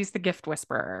she's the gift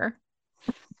whisperer.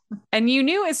 And you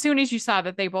knew as soon as you saw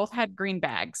that they both had green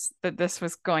bags that this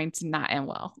was going to not end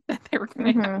well, that they were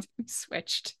going to have Hmm. to be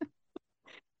switched.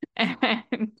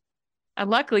 And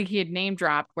luckily, he had name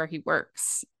dropped where he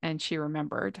works and she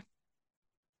remembered.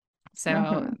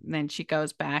 So Hmm. then she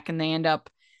goes back and they end up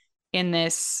in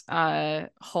this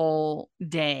whole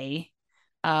day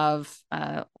of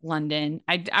London.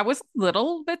 I was a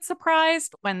little bit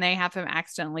surprised when they have him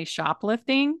accidentally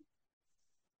shoplifting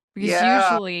because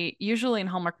Yeah. usually in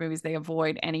Hallmark movies they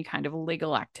avoid any kind of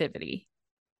illegal activity,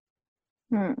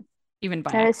 Hmm. even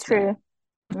by That is accident. true.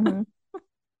 Hmm.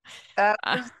 That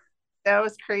Uh, was That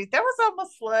was crazy. That was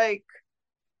almost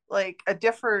like a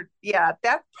different, yeah,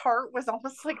 that part was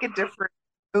almost like a different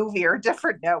movie or a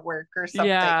different network or something.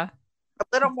 Yeah. A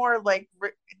little more like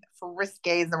for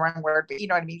risque is the wrong word, but you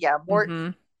know what I mean? Yeah, Hmm.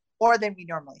 more than we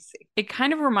normally see. It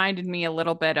kind of reminded me a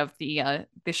little bit of the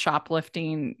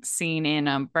shoplifting scene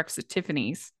in Breakfast at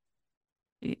Tiffany's,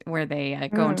 where they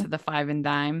go Mm. into the Five and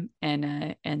Dime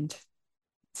and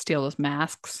steal those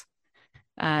masks.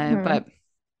 Hmm. But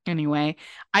anyway,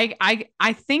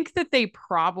 I think that they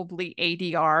probably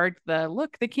ADR'd the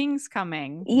look, the king's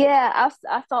coming. Yeah,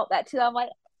 I thought that too. I'm like,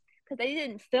 because they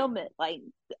didn't film it like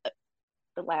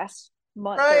the last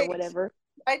month or Right. whatever.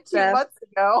 Like two So, months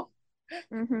ago.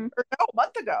 hmm Or no, a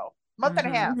month ago. Month and a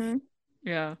Hmm. half. hmm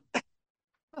Yeah.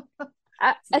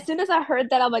 as soon as I heard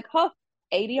that, I'm like, huh,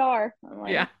 ADR. I'm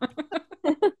like, Yeah.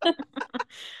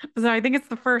 So I think it's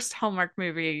the first Hallmark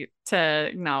movie to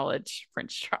acknowledge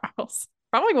Prince Charles.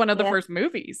 Probably one of the yeah. first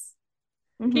movies.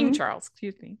 King Hmm. Charles,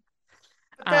 excuse me.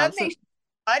 But then So they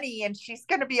money and she's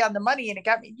gonna be on the money and it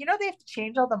got me. You know they have to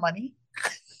change all the money.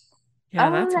 yeah,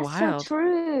 Oh, that's that's so wild.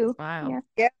 true. It's wild. Yeah.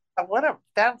 Yeah,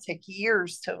 that'll take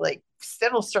years to like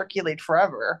it'll circulate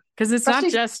forever. Because it's not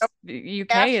Especially just the UK,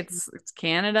 cash. it's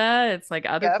Canada, it's like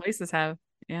other Yep, places have.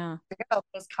 Yeah.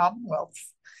 those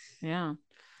commonwealths. Yeah.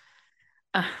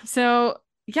 So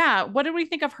yeah, what did we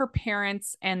think of her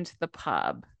parents and the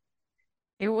pub?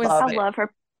 It was Love I it. love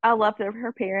her. I love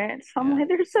her parents. I'm yeah. like,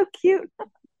 they're so cute.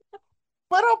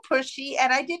 Little pushy,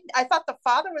 and I thought the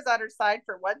father was on her side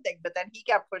for one thing, but then he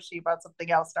got pushy about something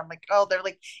else. And I'm like, oh, they're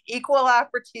like equal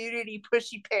opportunity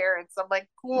pushy parents. I'm like,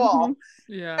 Hmm. cool.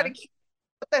 Yeah.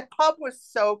 But the pub was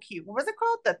so cute. What was it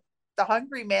called? The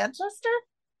Hungry Manchester?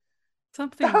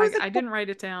 Something That was like a I cool. didn't write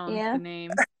it down, the Yeah.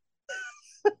 name.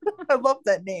 I love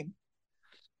that name.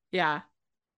 Yeah.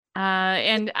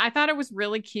 And I thought it was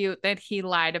really cute that he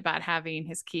lied about having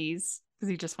his keys because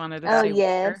he just wanted to Oh, stay with her.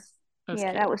 yes. That was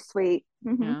Yeah, that cute. was sweet.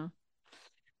 Yeah.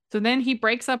 So then he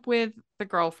breaks up with the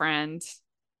girlfriend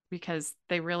because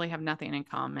they really have nothing in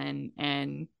common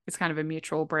and it's kind of a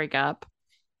mutual breakup.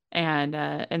 And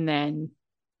then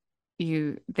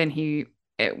then he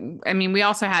I mean, we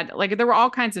also had like there were all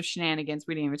kinds of shenanigans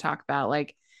we didn't even talk about,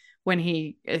 like when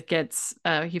he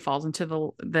falls into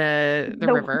the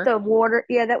river. The water.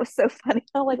 Yeah, that was so funny.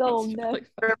 I'm like, That oh was no. really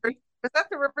River, funny. was that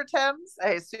the River Thames? I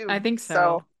I assume think so.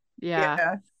 so. Yeah.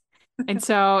 Yeah. And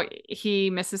so he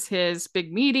misses his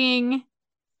big meeting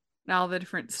and all the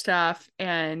different stuff.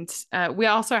 And we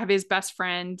also have his best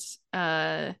friend,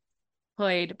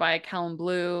 played by Callum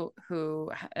Blue,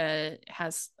 who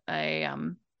has a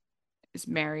is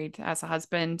married, has a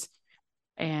husband,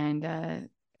 and uh,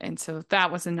 and so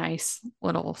that was a nice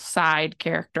little side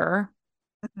character.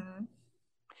 Mhm.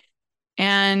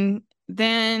 And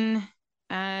then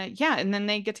yeah, and then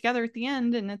they get together at the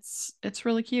end, and it's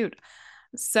really cute.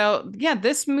 So yeah,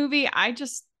 this movie, I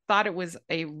just thought it was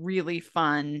a really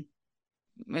fun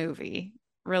movie,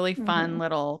 really fun Hmm.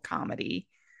 little comedy.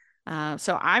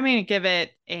 So I'm going to give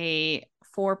it a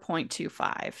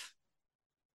 4.25.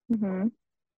 Hmm.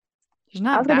 There's I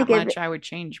not was gonna that give much it. I would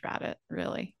change about it,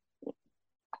 really.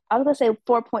 I was gonna say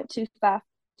 4.25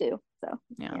 too. So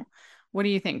Yeah. yeah. What do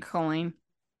you think, Colleen?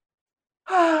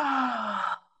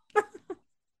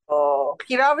 Oh,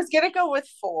 I was gonna go with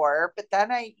four, but then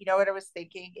you know what I was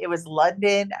thinking? It was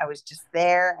London. I was just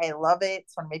there. I love it.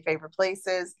 It's one of my favorite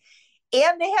places.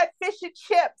 And they had fish and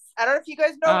chips. I don't know if you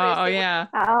guys noticed. Oh, They were yeah.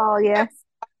 Oh yeah. chips.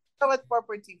 So with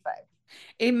 4.25.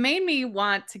 It made me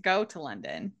want to go to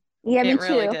London. Yeah, me It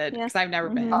really too. did, Yeah. because I've never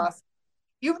Hmm. been. Awesome.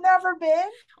 You've never been?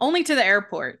 Only to the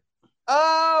airport,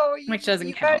 Oh, which doesn't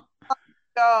you guys count.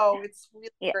 go. It's really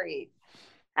Yeah. great.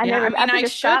 Yeah, I mean, I've been I to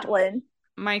should. Scotland.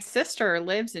 My sister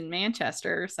lives in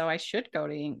Manchester, so I should go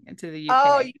to the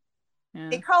Oh, UK. they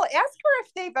Yeah. call ask her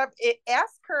if they've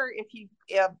ask her if you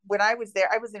when I was there,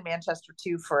 I was in Manchester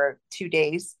too for 2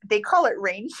 days. They call it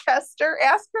Rainchester.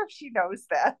 Ask her if she knows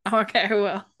that. Okay,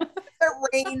 well. It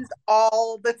rains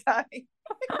all the time.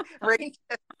 Rain.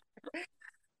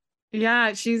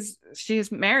 Yeah, she's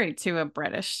married to a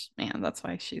British man. That's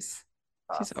why she's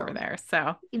over Awesome. there.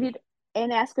 So You need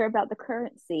and ask her about the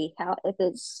currency, how if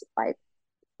it's like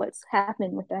what's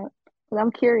happening with that. Because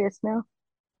I'm curious now.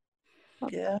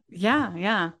 Yeah. yeah,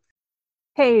 yeah.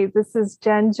 Hey, this is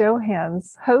Jen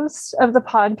Johans, host of the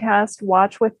podcast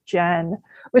Watch with Jen,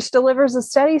 which delivers a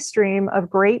steady stream of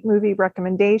great movie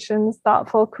recommendations,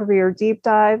 thoughtful career deep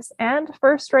dives, and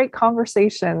first rate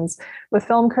conversations with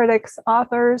film critics,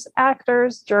 authors,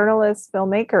 actors, journalists,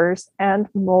 filmmakers, and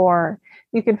more.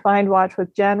 You can find Watch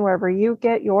with Jen wherever you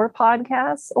get your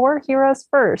podcasts or hear us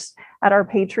first at our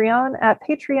Patreon at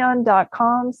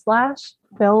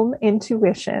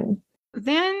patreon.com/filmintuition.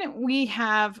 Then we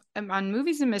have on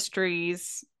movies and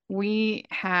mysteries, we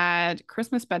had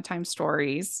Christmas bedtime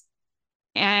stories.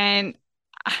 And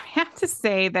I have to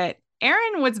say that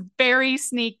Erin was very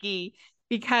sneaky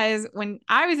because when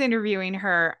I was interviewing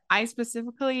her, I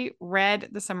specifically read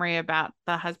the summary about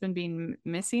the husband being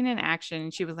missing in action.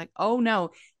 And she was like, oh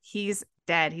no, he's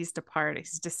dead. He's departed.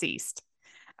 He's deceased.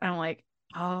 And I'm like,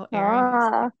 oh, Erin,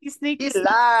 Ah. you sneaky, He sneaky.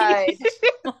 lied.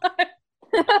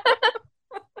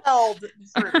 Held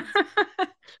truth.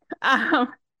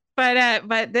 um,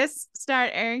 but this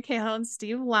starred Aaron Cahill and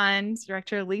Steve Lund,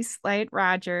 director Lee Slate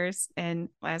Rogers, and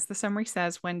as the summary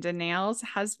says, when Danielle's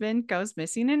husband goes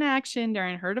missing in action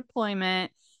during his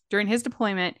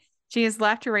deployment, she is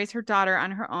left to raise her daughter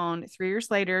on her own. 3 years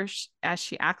later, as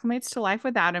she acclimates to life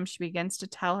without him, she begins to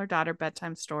tell her daughter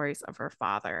bedtime stories of her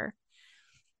father.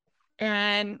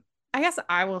 And I guess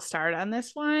I will start on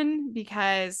this one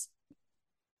because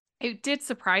it did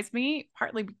surprise me,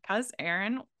 partly because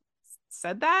Aaron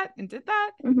said that and did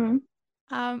that.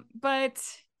 Mm-hmm. But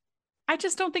I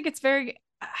just don't think it's very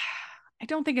I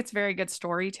don't think it's very good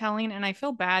storytelling. And I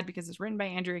feel bad because it's written by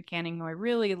Andrea Canning, who I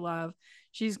really love.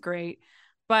 She's great.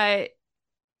 But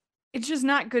it's just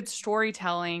not good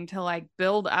storytelling to like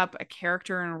build up a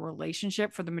character and a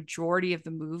relationship for the majority of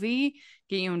the movie,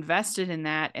 get you invested in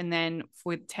that, and then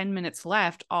with 10 minutes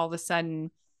left, all of a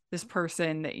sudden this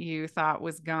person that you thought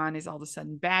was gone is all of a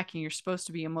sudden back, and you're supposed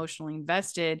to be emotionally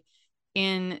invested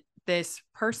in this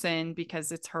person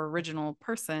because it's her original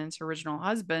person, it's her original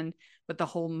husband, but the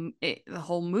whole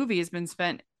movie has been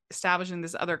spent establishing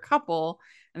this other couple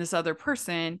and this other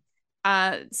person.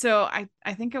 So I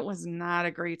think it was not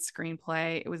a great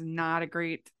screenplay. It was not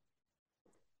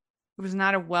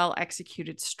a well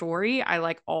executed story. I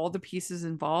like all the pieces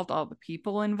involved, all the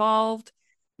people involved,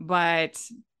 but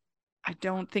I just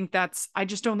don't think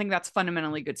that's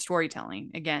fundamentally good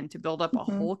storytelling. Again, to build up a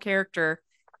Mm-hmm. whole character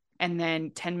and then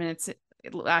 10 minutes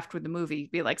left with the movie,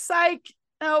 be like, psych,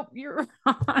 nope, you're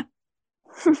wrong.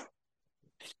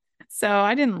 So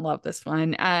I didn't love this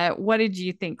one. What did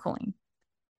you think, Colleen?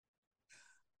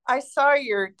 I saw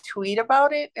your tweet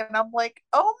about it and I'm like,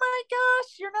 oh my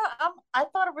gosh, you're not. I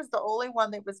thought it was the only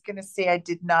one that was going to say I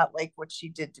did not like what she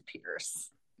did to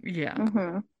Pierce. Yeah.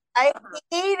 Mm-hmm. I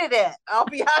hated it. I'll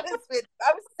be honest with you.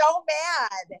 I was so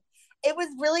mad. It was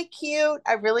really cute.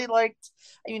 I really liked,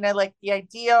 I liked the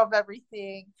idea of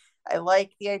everything. I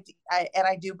like the idea. And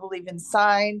I do believe in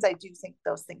signs. I do think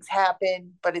those things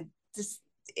happen, but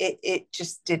it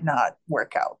just did not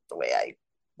work out the way I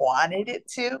wanted it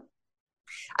to.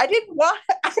 I didn't want,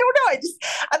 I don't know.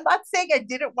 I'm not saying I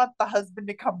didn't want the husband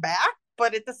to come back,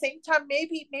 but at the same time,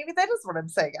 maybe that is what I'm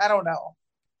saying. I don't know.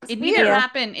 It's It needed to weird.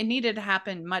 happen. It needed to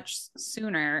happen much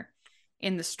sooner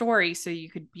in the story so you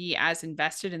could be as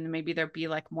invested, and maybe there'd be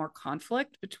like more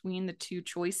conflict between the two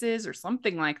choices or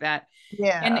something like that. And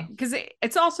Yeah. because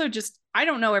it's also just, I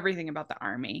don't know everything about the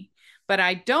army, but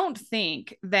I don't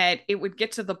think that it would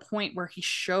get to the point where he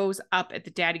shows up at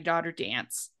the daddy daughter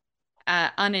dance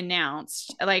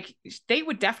unannounced. Like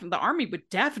the army would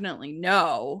definitely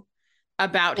know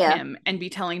about Yeah. him and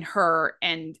be telling her,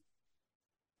 and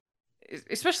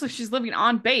especially if she's living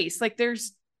on base, like there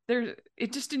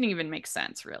it just didn't even make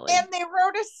sense really. And they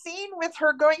wrote a scene with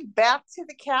her going back to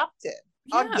the captain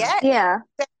Yeah. again. Yeah.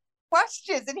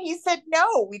 Questions. And he said,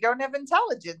 no, we don't have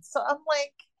intelligence. So I'm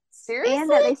like,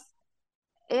 seriously?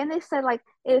 And they said like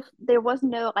if there was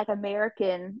no like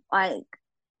American like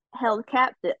held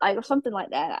captive like or something like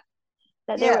that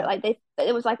they were Yeah. like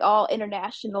it was like all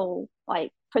international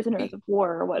like prisoners of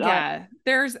war or whatnot. Yeah,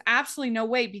 there's absolutely no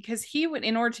way, because he would,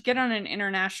 in order to get on an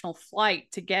international flight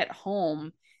to get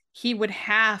home, he would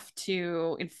have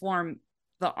to inform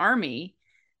the army,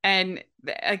 and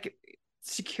like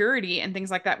security and things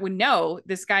like that would know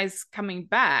this guy's coming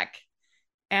back.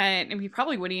 And he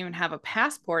probably wouldn't even have a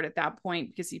passport at that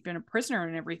point because he'd been a prisoner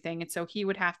and everything. And so he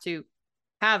would have to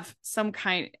have some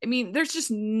kind, I mean, there's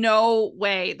just no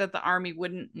way that the army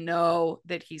wouldn't know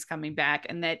that he's coming back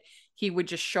and that he would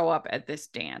just show up at this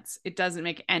dance. It doesn't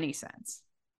make any sense.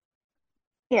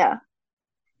 Yeah.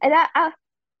 And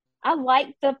I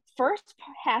like the first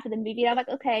half of the movie. I'm like,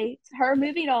 okay, it's her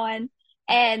moving on,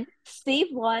 and Steve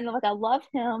won. Like, I love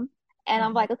him, and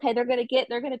I'm Mhm. like, okay, they're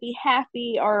gonna be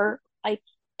happy, or like,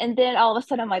 and then all of a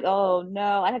sudden, I'm like, oh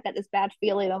no, I got this bad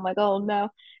feeling. I'm like, oh no,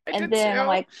 I and did then too. I'm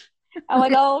like,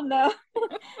 oh no,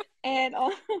 and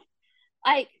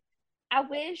like, I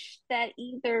wish that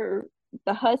either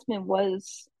the husband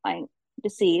was like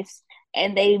deceased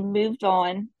and they moved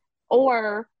on,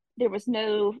 or there was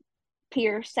no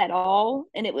Pierce at all,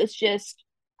 and it was just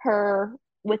her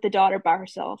with the daughter by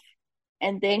herself,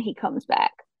 and then he comes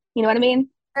back. You know what I mean?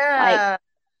 Like Yeah.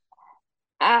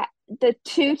 I the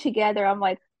two together, I'm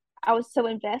like I was so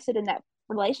invested in that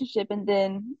relationship, and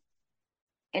then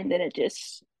it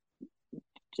just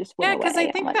went Yeah, because I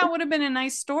away. I'm think like, that would have been a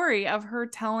nice story of her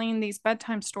telling these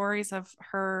bedtime stories of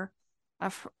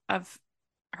of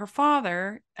her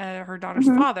father, her daughter's mm-hmm,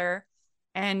 father,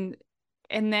 and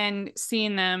and then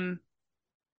seeing them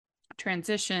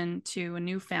transition to a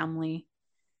new family,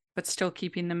 but still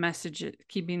keeping the message,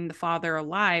 keeping the father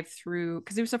alive through,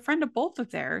 because he was a friend of both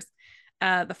of theirs,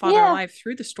 the father yeah. alive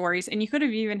through the stories. And you could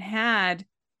have even had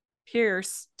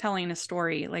Pierce telling a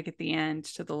story like at the end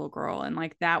to the little girl, and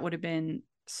like that would have been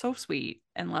so sweet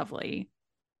and lovely.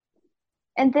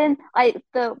 And then like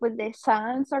the when the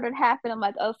sign started happening, I'm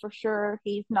like, oh, for sure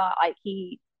he's not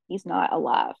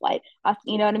alive. Like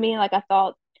you know what I mean? Like I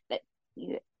thought that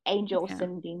angels Yeah.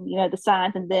 sending the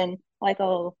signs, and then like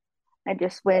oh, I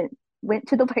just went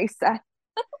to the wayside.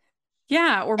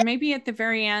 Yeah, or maybe at the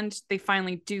very end they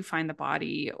finally do find the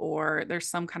body, or there's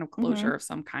some kind of Hmm. closure of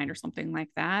some kind or something like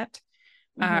that.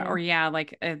 Or Hmm. yeah,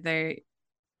 like they,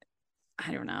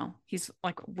 I don't know. He's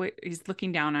like he's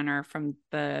looking down on her from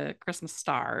the Christmas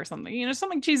star or something,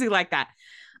 something cheesy like that.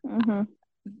 Hmm.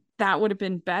 That would have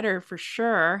been better for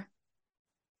sure.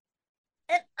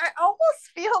 And I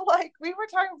almost feel like we were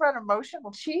talking about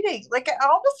emotional cheating. Like I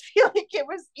almost feel like it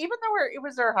was, even though it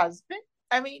was her husband.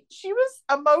 I mean, she was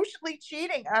emotionally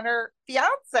cheating on her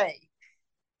fiance.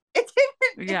 It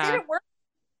Yeah. didn't work.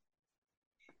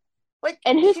 Like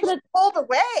And who's she just gonna pulled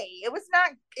away. It was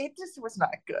not. It just was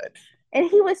not good. and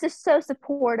he was just so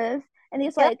supportive, and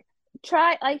he's Yeah. like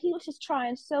he was just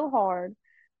trying so hard.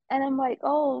 And I'm like,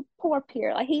 oh, poor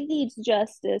Pierre. Like he needs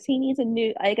justice. He needs a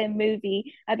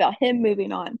movie about him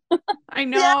moving on. I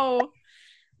Yeah. know.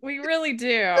 We really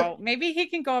do. Maybe he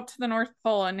can go up to the North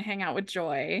Pole and hang out with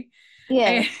Joy.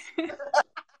 I, Yes.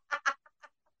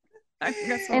 I think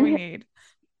that's what we And need.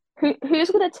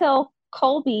 who's gonna tell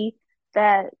Colby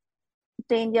that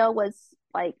Danielle was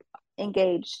like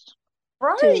engaged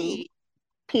to Right.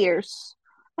 Pierce?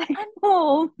 Like, I,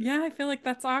 oh Yeah, I feel like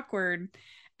that's awkward.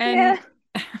 And yeah.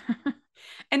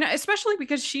 and especially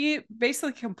because she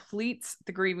basically completes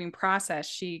the grieving process.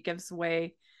 She gives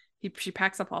away, she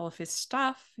packs up all of his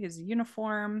stuff, his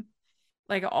uniform,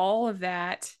 like all of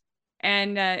that.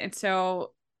 And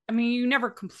so I mean, you never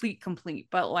complete,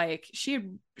 but like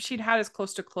she'd had as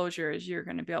close to closure as you're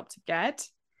going to be able to get.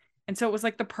 And so it was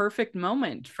like the perfect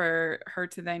moment for her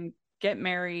to then get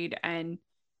married and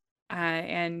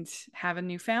have a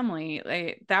new family.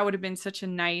 Like that would have been such a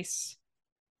nice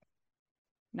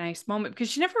moment because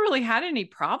she never really had any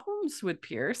problems with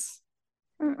Pierce.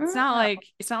 It's Mm-mm. not no. like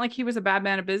it's not like he was a bad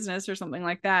man of business or something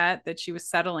like that she was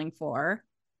settling for,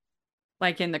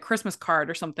 like in the Christmas card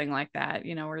or something like that,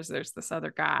 whereas there's this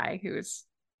other guy who's,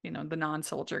 the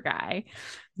non-soldier guy,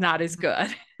 not as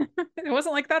good. It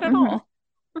wasn't like that at Mm-hmm. all.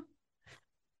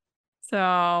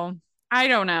 So I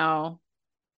don't know.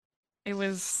 It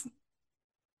was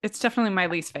it's definitely my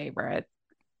least favorite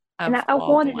And of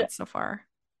all the ones so far.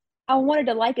 I wanted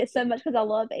to like it so much because I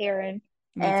love Erin,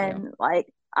 Me too. and like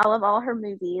I love all her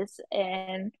movies,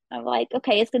 and I'm like,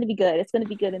 okay, it's gonna be good. It's gonna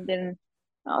be good. And then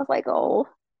I was like, oh,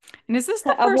 And is this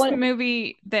the I first want.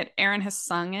 movie that Aaron has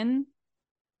sung in?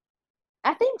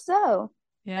 I think so.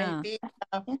 Yeah. Maybe.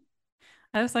 Yeah,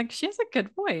 I was like, she has a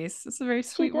good voice. It's a very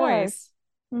she sweet does. voice.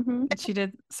 Mm-hmm. And she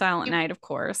did Silent Night, of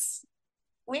course.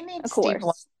 We need Of Steve Lawrence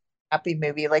course. happy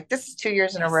movie. Like this is 2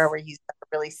 years in a row Yes. where he's done a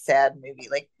really sad movie.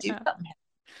 Like do Yeah. something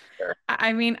happier.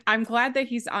 I mean, I'm glad that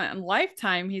he's on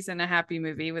Lifetime. He's in a happy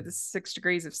movie with the 6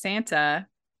 Degrees of Santa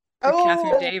with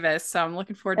Catherine Oh, Davis. So I'm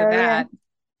looking forward to Oh yeah. that.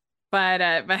 But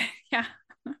yeah,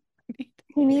 He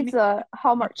he needs needs a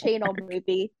Hallmark Channel Hallmark.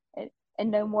 movie,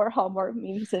 and no more Hallmark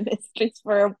movies and mysteries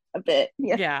for a bit.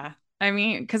 Yeah. Yeah. I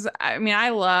mean, I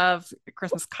love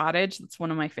Christmas Cottage. That's one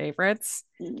of my favorites.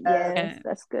 Yes, And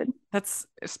that's good. that's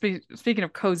speaking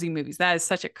of cozy movies, that is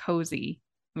such a cozy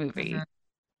mhm. movie.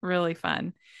 Really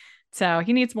fun. So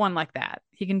he needs one like that.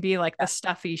 He can be like the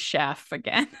stuffy chef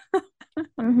again.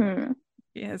 Mm-hmm.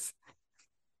 Yes.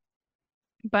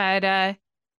 But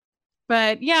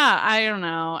but yeah, I don't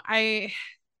know. I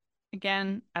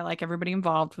like everybody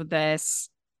involved with this,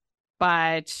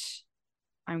 but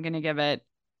I'm gonna give it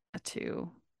a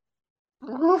 2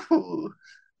 Ooh.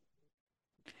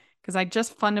 because I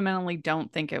just fundamentally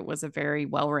don't think it was a very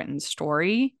well written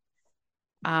story.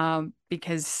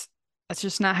 Because that's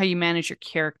just not how you manage your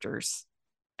characters.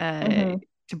 Uh, Mm-hmm.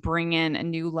 to bring in a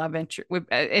new love interest,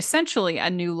 essentially a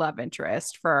new love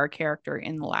interest for our character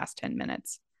in the last 10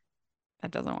 minutes.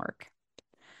 That doesn't work.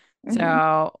 Mm-hmm.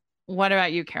 So, what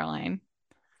about you, Caroline?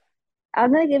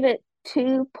 I'm gonna give it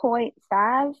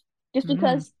 2.5. just Mm,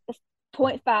 because the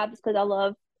point five is because I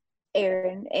love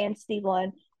Aaron and Steve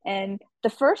Lund, and the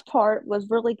first part was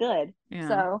really good. yeah.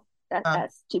 So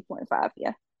that's 2.5.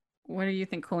 Yeah. What do you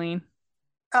think, Colleen?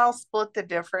 I'll split the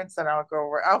difference and I'll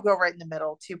go right in the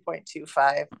middle,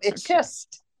 2.25. It's Okay.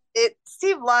 just it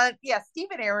Steve Lund, yeah, Steve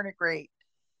and Aaron are great.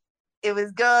 It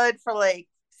was good for like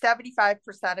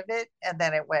 75% of it, and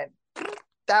then it went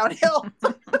downhill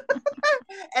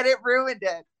and it ruined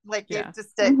it. Like Yeah.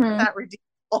 it's Mm-hmm. not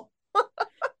redeemable.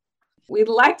 We'd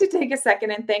like to take a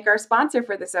second and thank our sponsor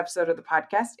for this episode of the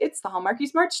podcast. It's the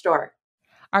Hallmarkies merch store.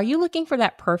 Are you looking for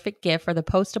that perfect gift for the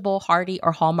postable, Hardy,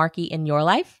 or Hallmarky in your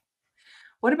life?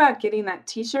 What about getting that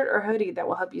t-shirt or hoodie that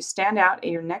will help you stand out at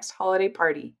your next holiday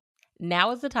party?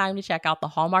 Now is the time to check out the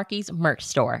Hallmarkies merch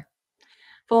store.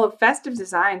 Full of festive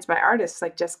designs by artists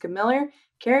like Jessica Miller,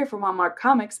 Carrie from Hallmark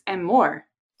Comics, and more.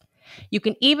 You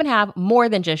can even have more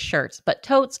than just shirts, but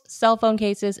totes, cell phone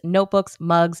cases, notebooks,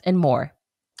 mugs, and more.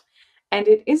 And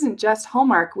it isn't just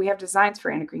Hallmark. We have designs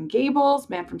for Anna Green Gables,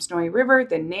 Man from Snowy River,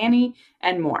 The Nanny,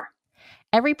 and more.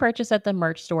 Every purchase at the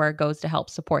merch store goes to help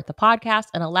support the podcast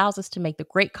and allows us to make the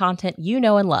great content you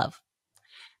know and love.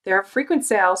 There are frequent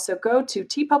sales, so go to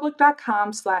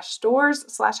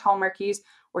tpublic.com/stores/hallmarkies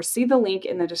or see the link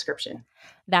in the description.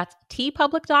 That's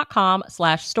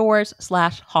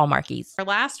tpublic.com/stores/hallmarkies. Our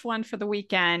last one for the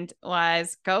weekend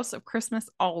was Ghosts of Christmas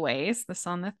Always, this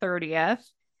on the 30th.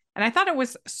 And I thought it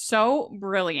was so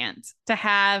brilliant to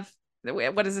have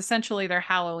what is essentially their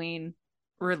Halloween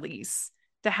release,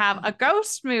 to have a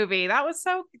ghost movie. That was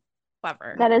so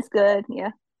clever. That is good.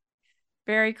 Yeah.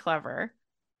 Very clever.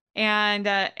 And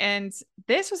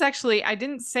this was actually, I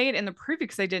didn't say it in the preview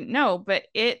because I didn't know, but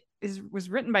was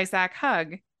written by Zach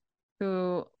Hugg,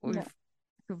 who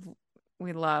who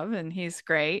we love, and he's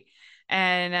great.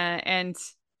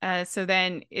 So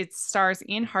then it stars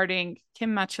Ian Harding,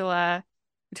 Kim Matula,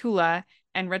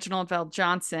 and Reginald Vell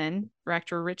Johnson.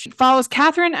 Director Rich follows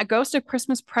Catherine, a ghost of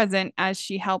Christmas present, as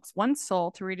she helps one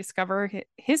soul to rediscover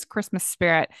his Christmas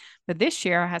spirit. But this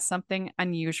year has something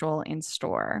unusual in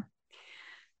store.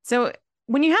 So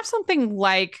when you have something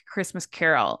like Christmas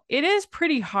Carol, it is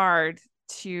pretty hard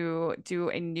to do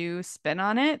a new spin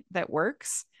on it that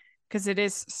works because it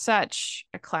is such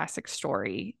a classic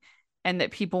story, and that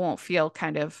people won't feel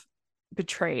kind of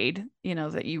betrayed,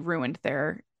 that you ruined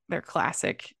their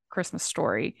classic Christmas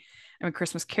story. I mean,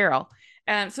 Christmas Carol.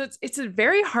 And so it's a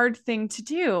very hard thing to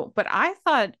do, but I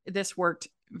thought this worked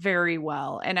very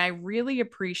well, and I really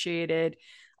appreciated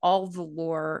all the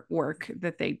lore work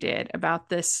that they did about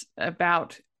this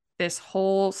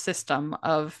whole system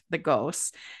of the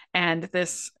ghosts. And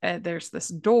there's this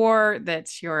door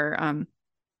that's your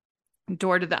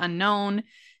door to the unknown,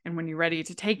 and when you're ready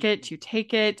to take it, you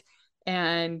take it.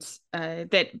 And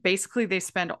that basically they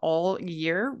spend all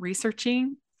year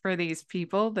researching for these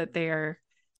people that they are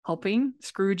helping,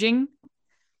 Scrooging.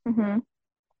 Mm-hmm.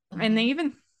 And they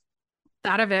even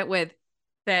thought of it with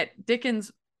that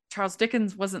Charles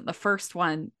Dickens wasn't the first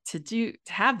one to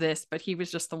have this, but he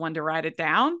was just the one to write it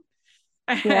down.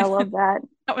 Yeah, I love that.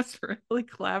 That was really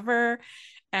clever.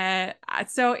 And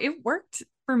so it worked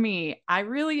for me. I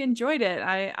really enjoyed it.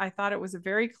 I thought it was a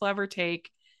very clever take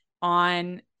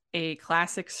on a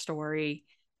classic story,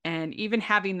 and even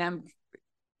having them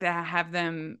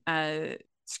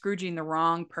Scrooging the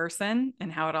wrong person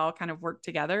and how it all kind of worked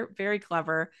together. Very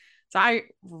clever. So I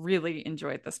really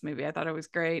enjoyed this movie. I thought it was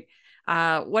great.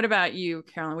 What about you,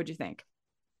 Carolyn? What'd you think?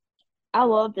 I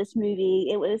love this movie.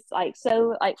 It was like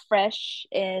so like fresh,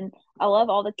 and I love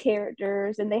all the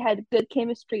characters, and they had good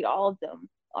chemistry, all of them.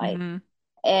 Like, Mm-hmm.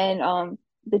 and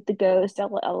the ghost, I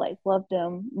like loved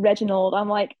them. Reginald, I'm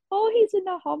like, oh, he's in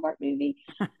a Hallmark movie,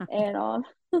 and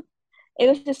it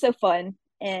was just so fun,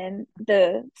 and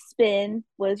the spin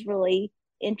was really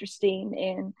interesting,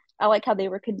 and I like how they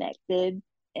were connected,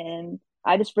 and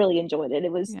I just really enjoyed it.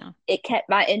 Yeah. It kept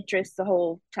my interest the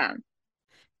whole time.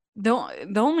 The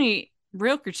only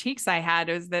real critiques I had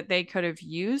is that they could have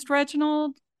used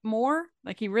Reginald more.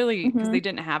 Like he really, because Mm-hmm. they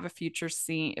didn't have a future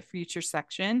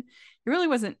section. He really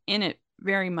wasn't in it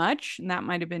very much, and that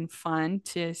might have been fun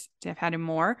to have had him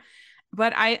more.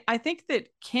 But I think that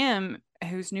Kim,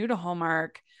 who's new to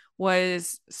Hallmark, I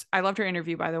loved her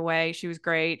interview, by the way. She was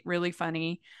great, really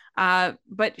funny.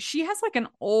 But she has like an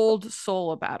old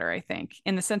soul about her, I think,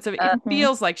 in the sense of it Mm-hmm.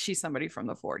 feels like she's somebody from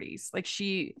the 40s. Like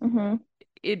Mm-hmm.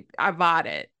 I bought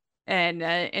it.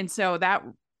 And so that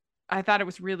I thought it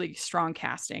was really strong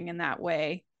casting in that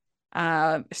way.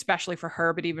 Especially for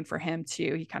her, but even for him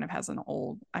too.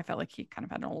 I felt like he kind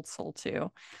of had an old soul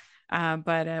too.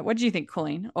 But what did you think,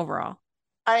 Colleen, overall?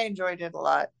 I enjoyed it a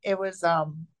lot. It was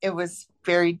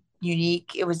very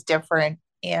unique. It was different.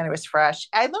 and it was fresh.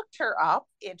 I looked her up,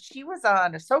 and she was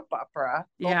on a soap opera,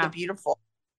 Bold and Yeah. Beautiful.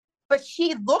 But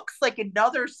she looks like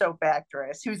another soap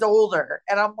actress who's older.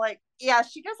 And I'm like, yeah,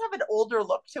 she does have an older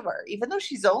look to her, even though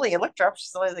I looked her up,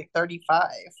 she's only like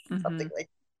 35, Hmm. something like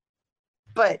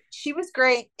that. But she was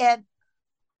great. And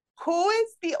who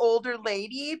is the older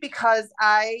lady? Because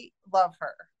I love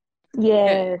her.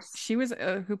 Yes. She was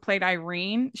who played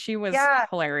Irene. She was Yeah,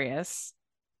 hilarious.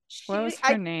 What was I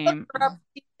her looked name? her up.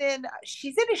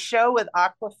 She's in a show with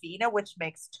Aquafina, which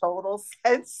makes total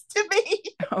sense to me.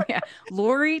 Oh yeah,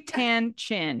 Lori Tan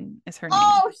Chin is her name.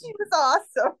 Oh, she was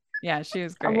awesome. Yeah, she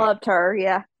was I great. loved her.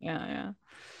 Yeah. Yeah, yeah.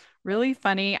 Really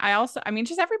funny. I mean,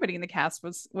 just everybody in the cast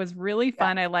was really Yeah.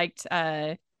 fun. I liked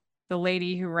the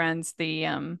lady who runs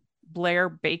the Blair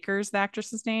Baker's the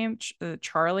actress's name,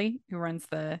 Charlie, who runs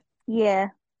the Yeah.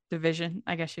 division,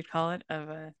 I guess you'd call it,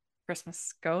 of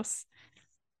Christmas ghosts.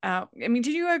 I mean,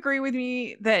 did you agree with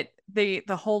me that the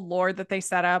whole lore that they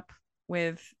set up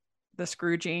with the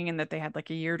Scrooging and that they had like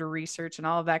a year to research and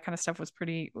all of that kind of stuff was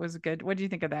good. What do you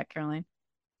think of that, Caroline?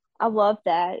 I love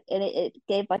that. And it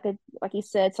gave like you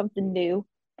said, something new.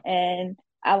 And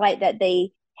I like that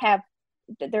they have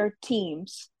their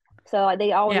teams. So like,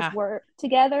 they always Yeah. work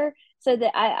together. So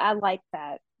that I like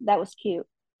that. That was cute.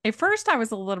 At first, I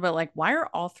was a little bit like, why are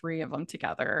all three of them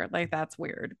together? Like, that's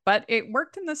weird. But it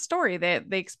worked in the story. They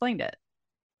explained it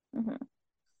Hmm.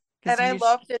 because And I you,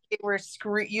 loved that they were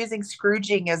using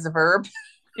Scrooging as a verb.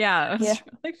 yeah, it Yeah. was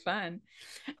really fun.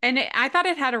 And I thought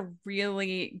it had a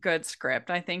really good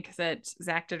script. I think that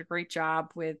Zach did a great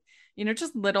job with,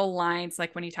 just little lines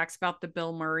like when he talks about the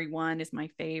Bill Murray one is my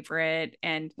favorite,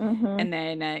 Hmm. and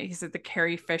then he said the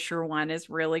Carrie Fisher one is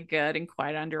really good and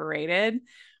quite underrated.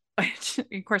 Which,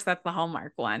 of course, that's the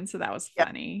Hallmark one, so that was Yeah.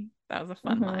 funny. That was a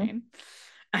fun Hmm. line.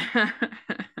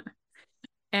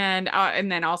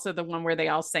 And then also the one where they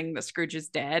all sing "The Scrooge is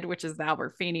Dead," which is the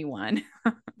Albert Finney one,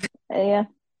 Yeah.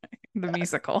 the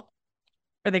musical,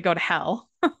 where they go to hell.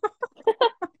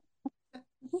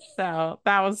 So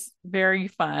that was very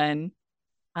fun.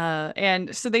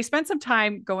 And so they spent some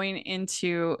time going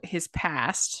into his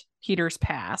past, Peter's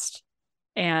past,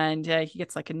 and he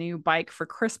gets like a new bike for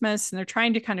Christmas, and they're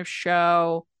trying to kind of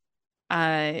show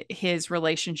his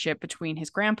relationship between his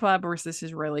grandpa versus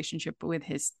his relationship with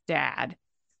his dad.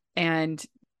 And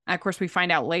of course, we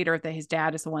find out later that his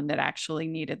dad is the one that actually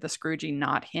needed the Scrooging,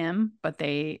 not him, but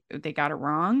they got it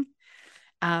wrong.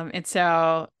 And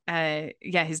so,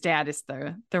 yeah, his dad is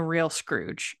the real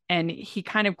Scrooge, and he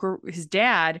kind of his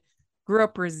dad grew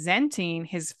up resenting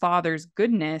his father's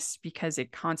goodness because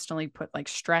it constantly put like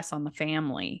stress on the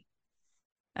family,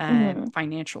 Hmm.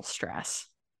 financial stress.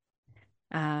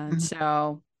 Mhm.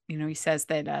 So he says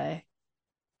that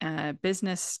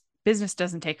business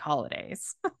doesn't take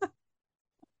holidays.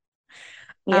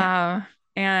 Yeah. uh,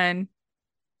 and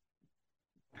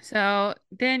so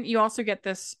then you also get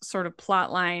this sort of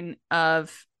plot line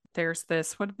of there's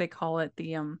this, what do they call it?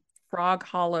 The Frog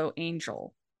Hollow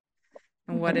Angel.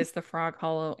 And what Hmm. is the Frog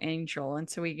Hollow Angel? And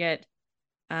so we get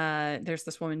there's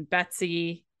this woman,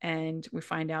 Betsy, and we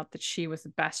find out that she was the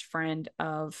best friend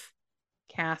of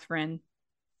Catherine.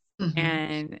 Mhm.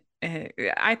 And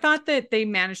I thought that they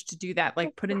managed to do that,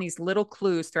 like put in these little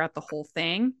clues throughout the whole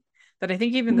thing that I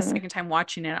think even the Hmm. second time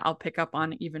watching it, I'll pick up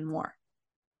on even more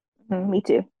Me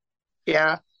too.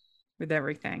 Yeah. with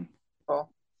everything.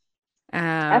 Cool.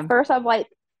 At Um, first, I'm like,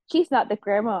 she's not the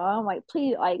grandma. I'm like,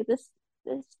 please, like this.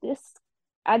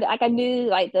 I knew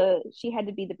like she had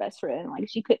to be the best friend. Like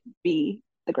she couldn't be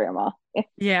the grandma. Yeah.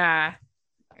 yeah,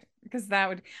 because that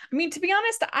would, I mean, to be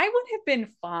honest, I would have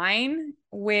been fine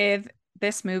with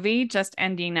this movie just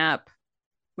ending up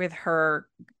with her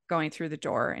going through the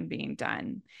door and being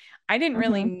done. I didn't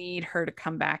really Hmm. need her to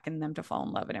come back and them to fall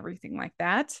in love and everything like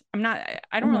that. I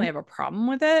don't really Hmm. have a problem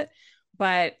with it,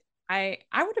 but I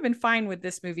would have been fine with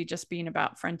this movie just being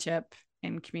about friendship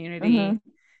and community Hmm.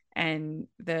 and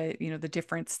the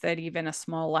difference that even a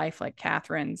small life like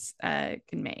Catherine's can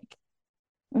make.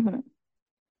 Hmm.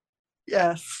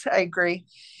 Yes, I agree.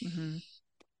 Mm-hmm.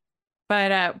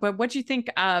 But what do you think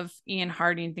of Ian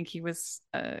Harding? Think he was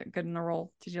good in the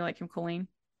role? Did you like him, Colleen?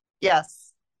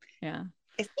 Yes. Yeah.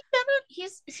 Is he been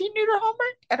is he new to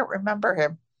Hallmark? I don't remember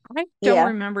him. I don't Yeah.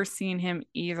 remember seeing him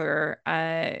either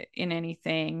in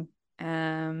anything.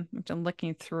 I'm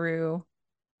looking through.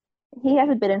 He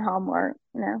hasn't been in Hallmark,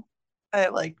 I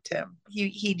liked him. He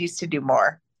used to do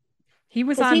more. He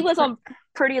was because he on was on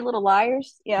Pretty Little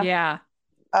Liars. Yeah. yeah,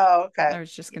 Oh, okay. I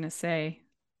was just gonna say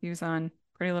he was on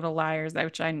Pretty Little Liars,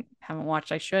 which I haven't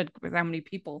watched. I should with how many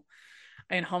people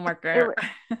in Hallmark It are.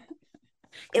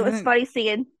 it was funny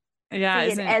seeing Yeah,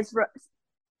 isn't Ezra.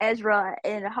 Ezra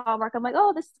in Hallmark. I'm like,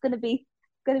 oh, this is gonna be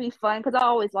fun because I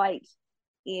always liked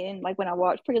Ian. Like when I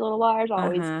watched Pretty Little Liars, I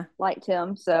always Uh-huh. liked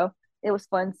him. So it was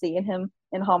fun seeing him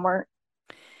in Hallmark.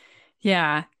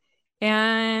 Yeah.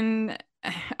 And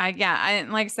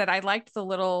like I said, I liked the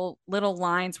little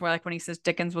lines where like when he says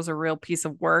Dickens was a real piece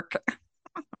of work.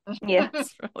 Yeah.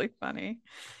 It's really funny.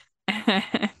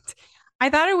 And I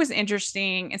thought it was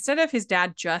interesting, instead of his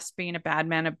dad just being a bad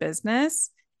man of business,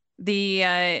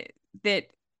 that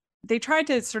they tried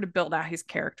to sort of build out his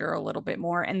character a little bit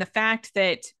more. And the fact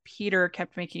that Peter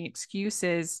kept making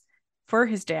excuses for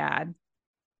his dad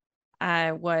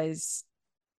was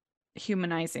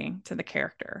humanizing to the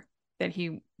character. That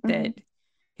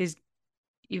his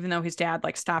even though his dad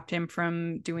like stopped him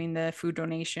from doing the food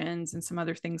donations and some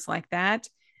other things like that,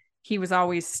 he was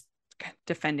always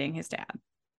defending his dad.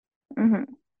 hmm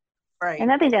Right.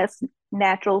 And I think that's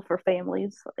natural for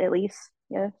families, at least.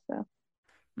 Yeah. So.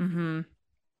 Mm-hmm.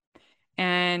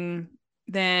 And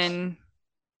then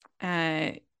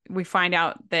uh, we find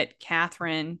out that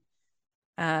Catherine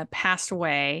passed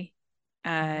away.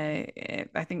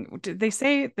 I think, did they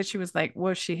say that she was like,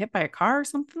 was she hit by a car or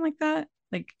something like that?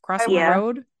 Like I crossing the would, Yeah.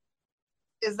 road?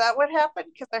 is that what happened?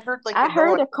 Because I heard like I a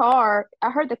heard noise. the car. I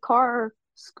heard the car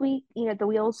squeak. The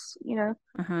wheels.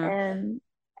 Uh-huh. And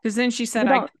Because then she said,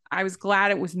 we don't. I was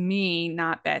glad it was me,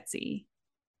 not Betsy.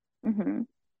 hmm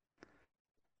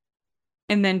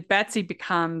And then Betsy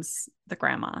becomes the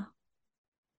grandma.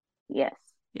 Yes,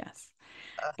 Yes.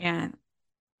 And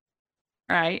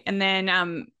right. And then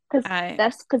because I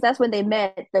that's when they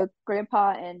met. The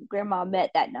grandpa and grandma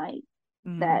met that night.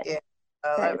 mhm. That Yeah.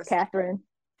 that That is was Catherine.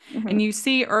 And you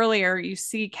see earlier, you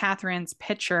see Catherine's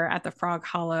picture at the Frog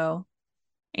Hollow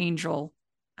Angel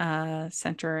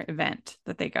Center event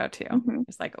that they go to. hmm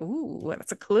It's like, ooh,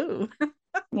 that's a clue.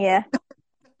 Yeah.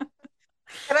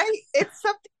 and it's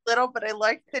something little, but I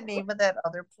like the name of that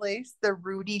other place, the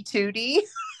Rudy Tooty.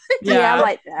 Yeah, I Yeah.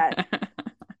 like that.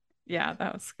 Yeah,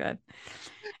 that was good.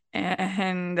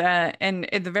 And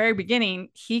at the very beginning,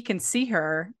 he can see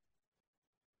her,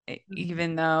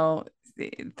 even though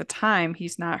at the time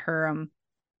he's not her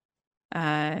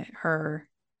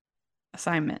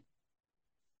assignment.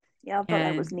 Yeah, I thought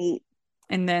that was And neat.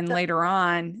 and then later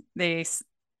on,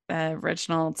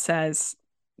 Reginald says,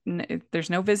 "There's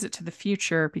no visit to the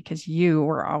future because you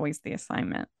were always the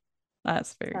assignment."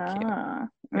 That's very cute, Ah.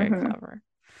 very hmm clever.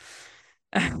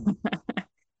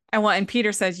 And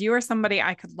Peter says, "You are somebody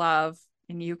I could love,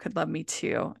 and you could love me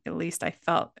too. At least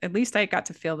I got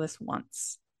to feel this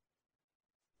once."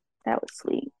 That was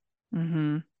sweet.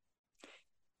 Hmm.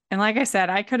 And like I said,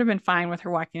 I could have been fine with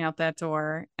her walking out that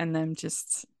door and them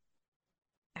just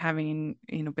having,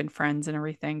 been friends and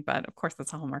everything. But of course,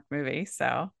 that's a Hallmark movie.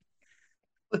 So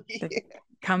they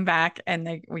come back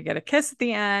and we get a kiss at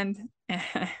the end and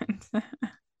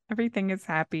everything is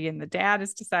happy. And the dad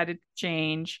has decided to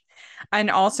change. And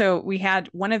also we had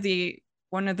one of the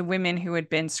women who had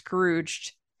been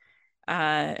Scrooged,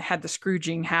 had the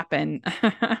Scrooging happen.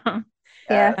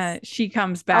 Yes, She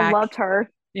comes I back. loved her.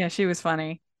 Yeah, she was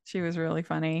funny. She was really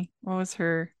funny. What was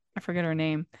her? I forget her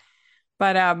name.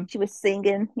 But She was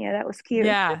singing. Yeah, that was cute.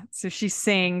 yeah, so she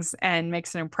sings and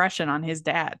makes an impression on his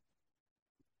dad.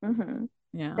 hmm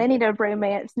Yeah. They need a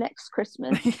romance next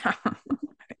Christmas. Yeah. I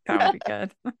think that would be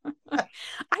good.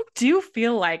 I do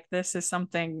feel like this is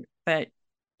something that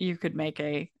you could make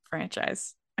a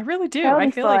franchise. I really That do. would I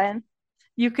be feel like fun.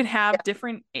 you could have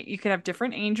different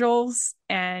angels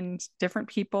and different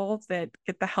people that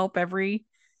get the help every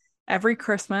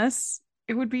Christmas.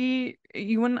 It would be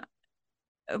you wouldn't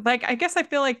like I guess I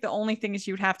feel like the only thing is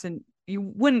you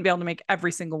wouldn't be able to make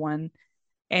every single one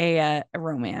a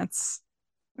romance.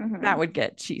 That hmm would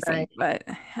get cheesy, Right. but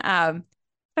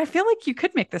I feel like you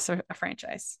could make this a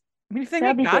franchise. I mean, if they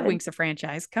That'd make be good. Godwinks a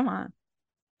franchise, come on.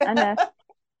 I know.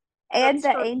 And That's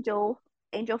the true.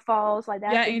 Angel Falls, like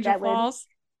that. Yeah, I think Angel that would. Falls.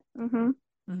 hmm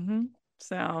Hmm. Are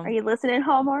So you listening,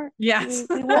 Hallmark? yes.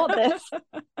 We want this.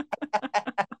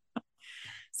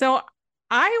 So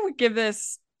I would give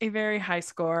this a very high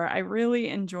score. I really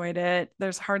enjoyed it.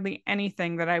 There's hardly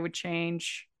anything that I would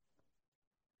change.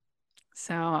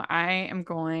 So I am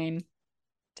going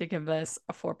to give this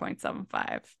a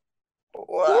 4.75.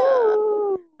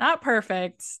 Wow. Woo! Not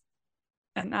perfect,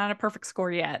 and not a perfect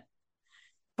score yet,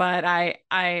 but I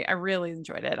really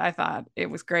enjoyed it. I thought it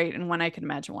was great and one I could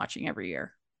imagine watching every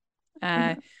year.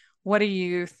 Uh, Mhm. what do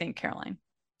you think, Caroline?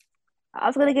 I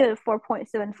was gonna give it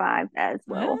 4.75 as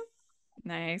Uh, well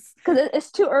nice. because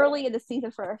it's too early in the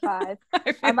season for a 5.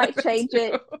 I I feel like might that change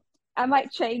it. too. I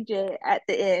might change it at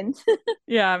the end.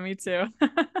 Yeah, me too.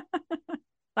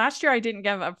 Last year I didn't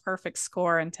give a perfect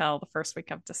score until the first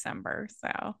week of December.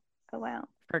 So Oh wow.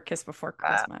 for Kiss Before Uh,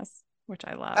 Christmas, which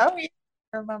I loved. oh, yeah,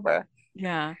 I remember.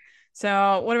 Yeah.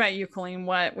 So what about you, Colleen?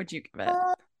 What would you give it?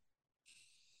 Uh,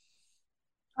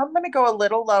 I'm going to go a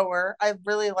little lower. I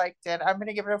really liked it. I'm going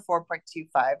to give it a 4.25.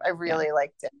 I Yeah. really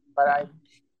liked it, but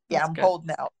Yeah. That's I'm good.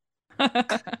 holding out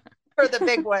for the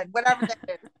big one, whatever that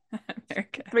is. Very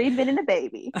good. 3 men and a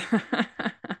baby. I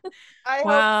hope so.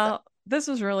 Well, this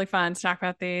was really fun to talk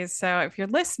about these. So if you're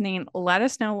listening, let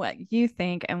us know what you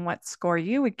think and what score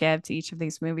you would give to each of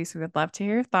these movies. We would love to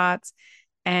hear your thoughts.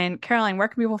 And Caroline, where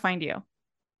can people find you?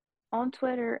 On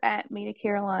Twitter at Mina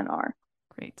Caroline R.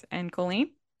 Great. And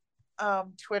Colleen?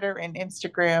 Twitter and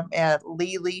Instagram at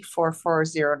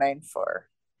Lily44094.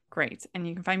 Great. And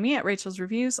you can find me at Rachel's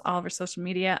Reviews, all of our social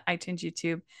media, iTunes,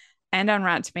 YouTube, and on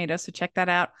Rotten Tomatoes. So check that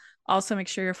out. Also, make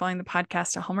sure you're following the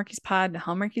podcast at Hallmarkies Pod, the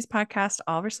Hallmarkies Podcast,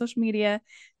 all of our social media.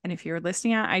 And if you're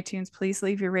listening on iTunes, please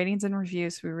leave your ratings and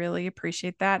reviews. We really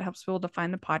appreciate that. It helps people to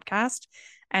find the podcast.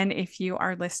 And if you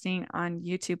are listening on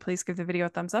YouTube, please give the video a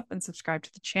thumbs up and subscribe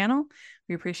to the channel.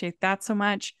 We appreciate that so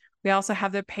much. We also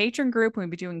have the patron group. We'll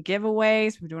be doing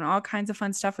giveaways. We're doing all kinds of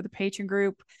fun stuff with the patron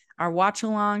group. Our watch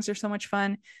alongs are so much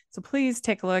fun. So please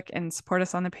take a look and support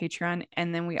us on the Patreon.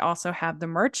 And then we also have the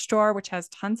merch store, which has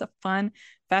tons of fun,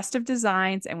 festive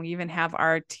designs. And we even have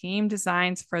our team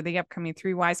designs for the upcoming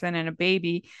Three Wise Men and a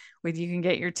Baby, where you can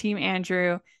get your Team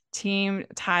Andrew, Team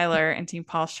Tyler, and Team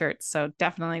Paul shirts. So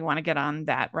definitely want to get on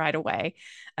that right away.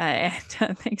 And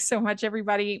thanks so much,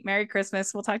 everybody. Merry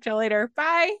Christmas. We'll talk to you later.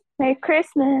 Bye. Merry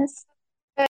Christmas.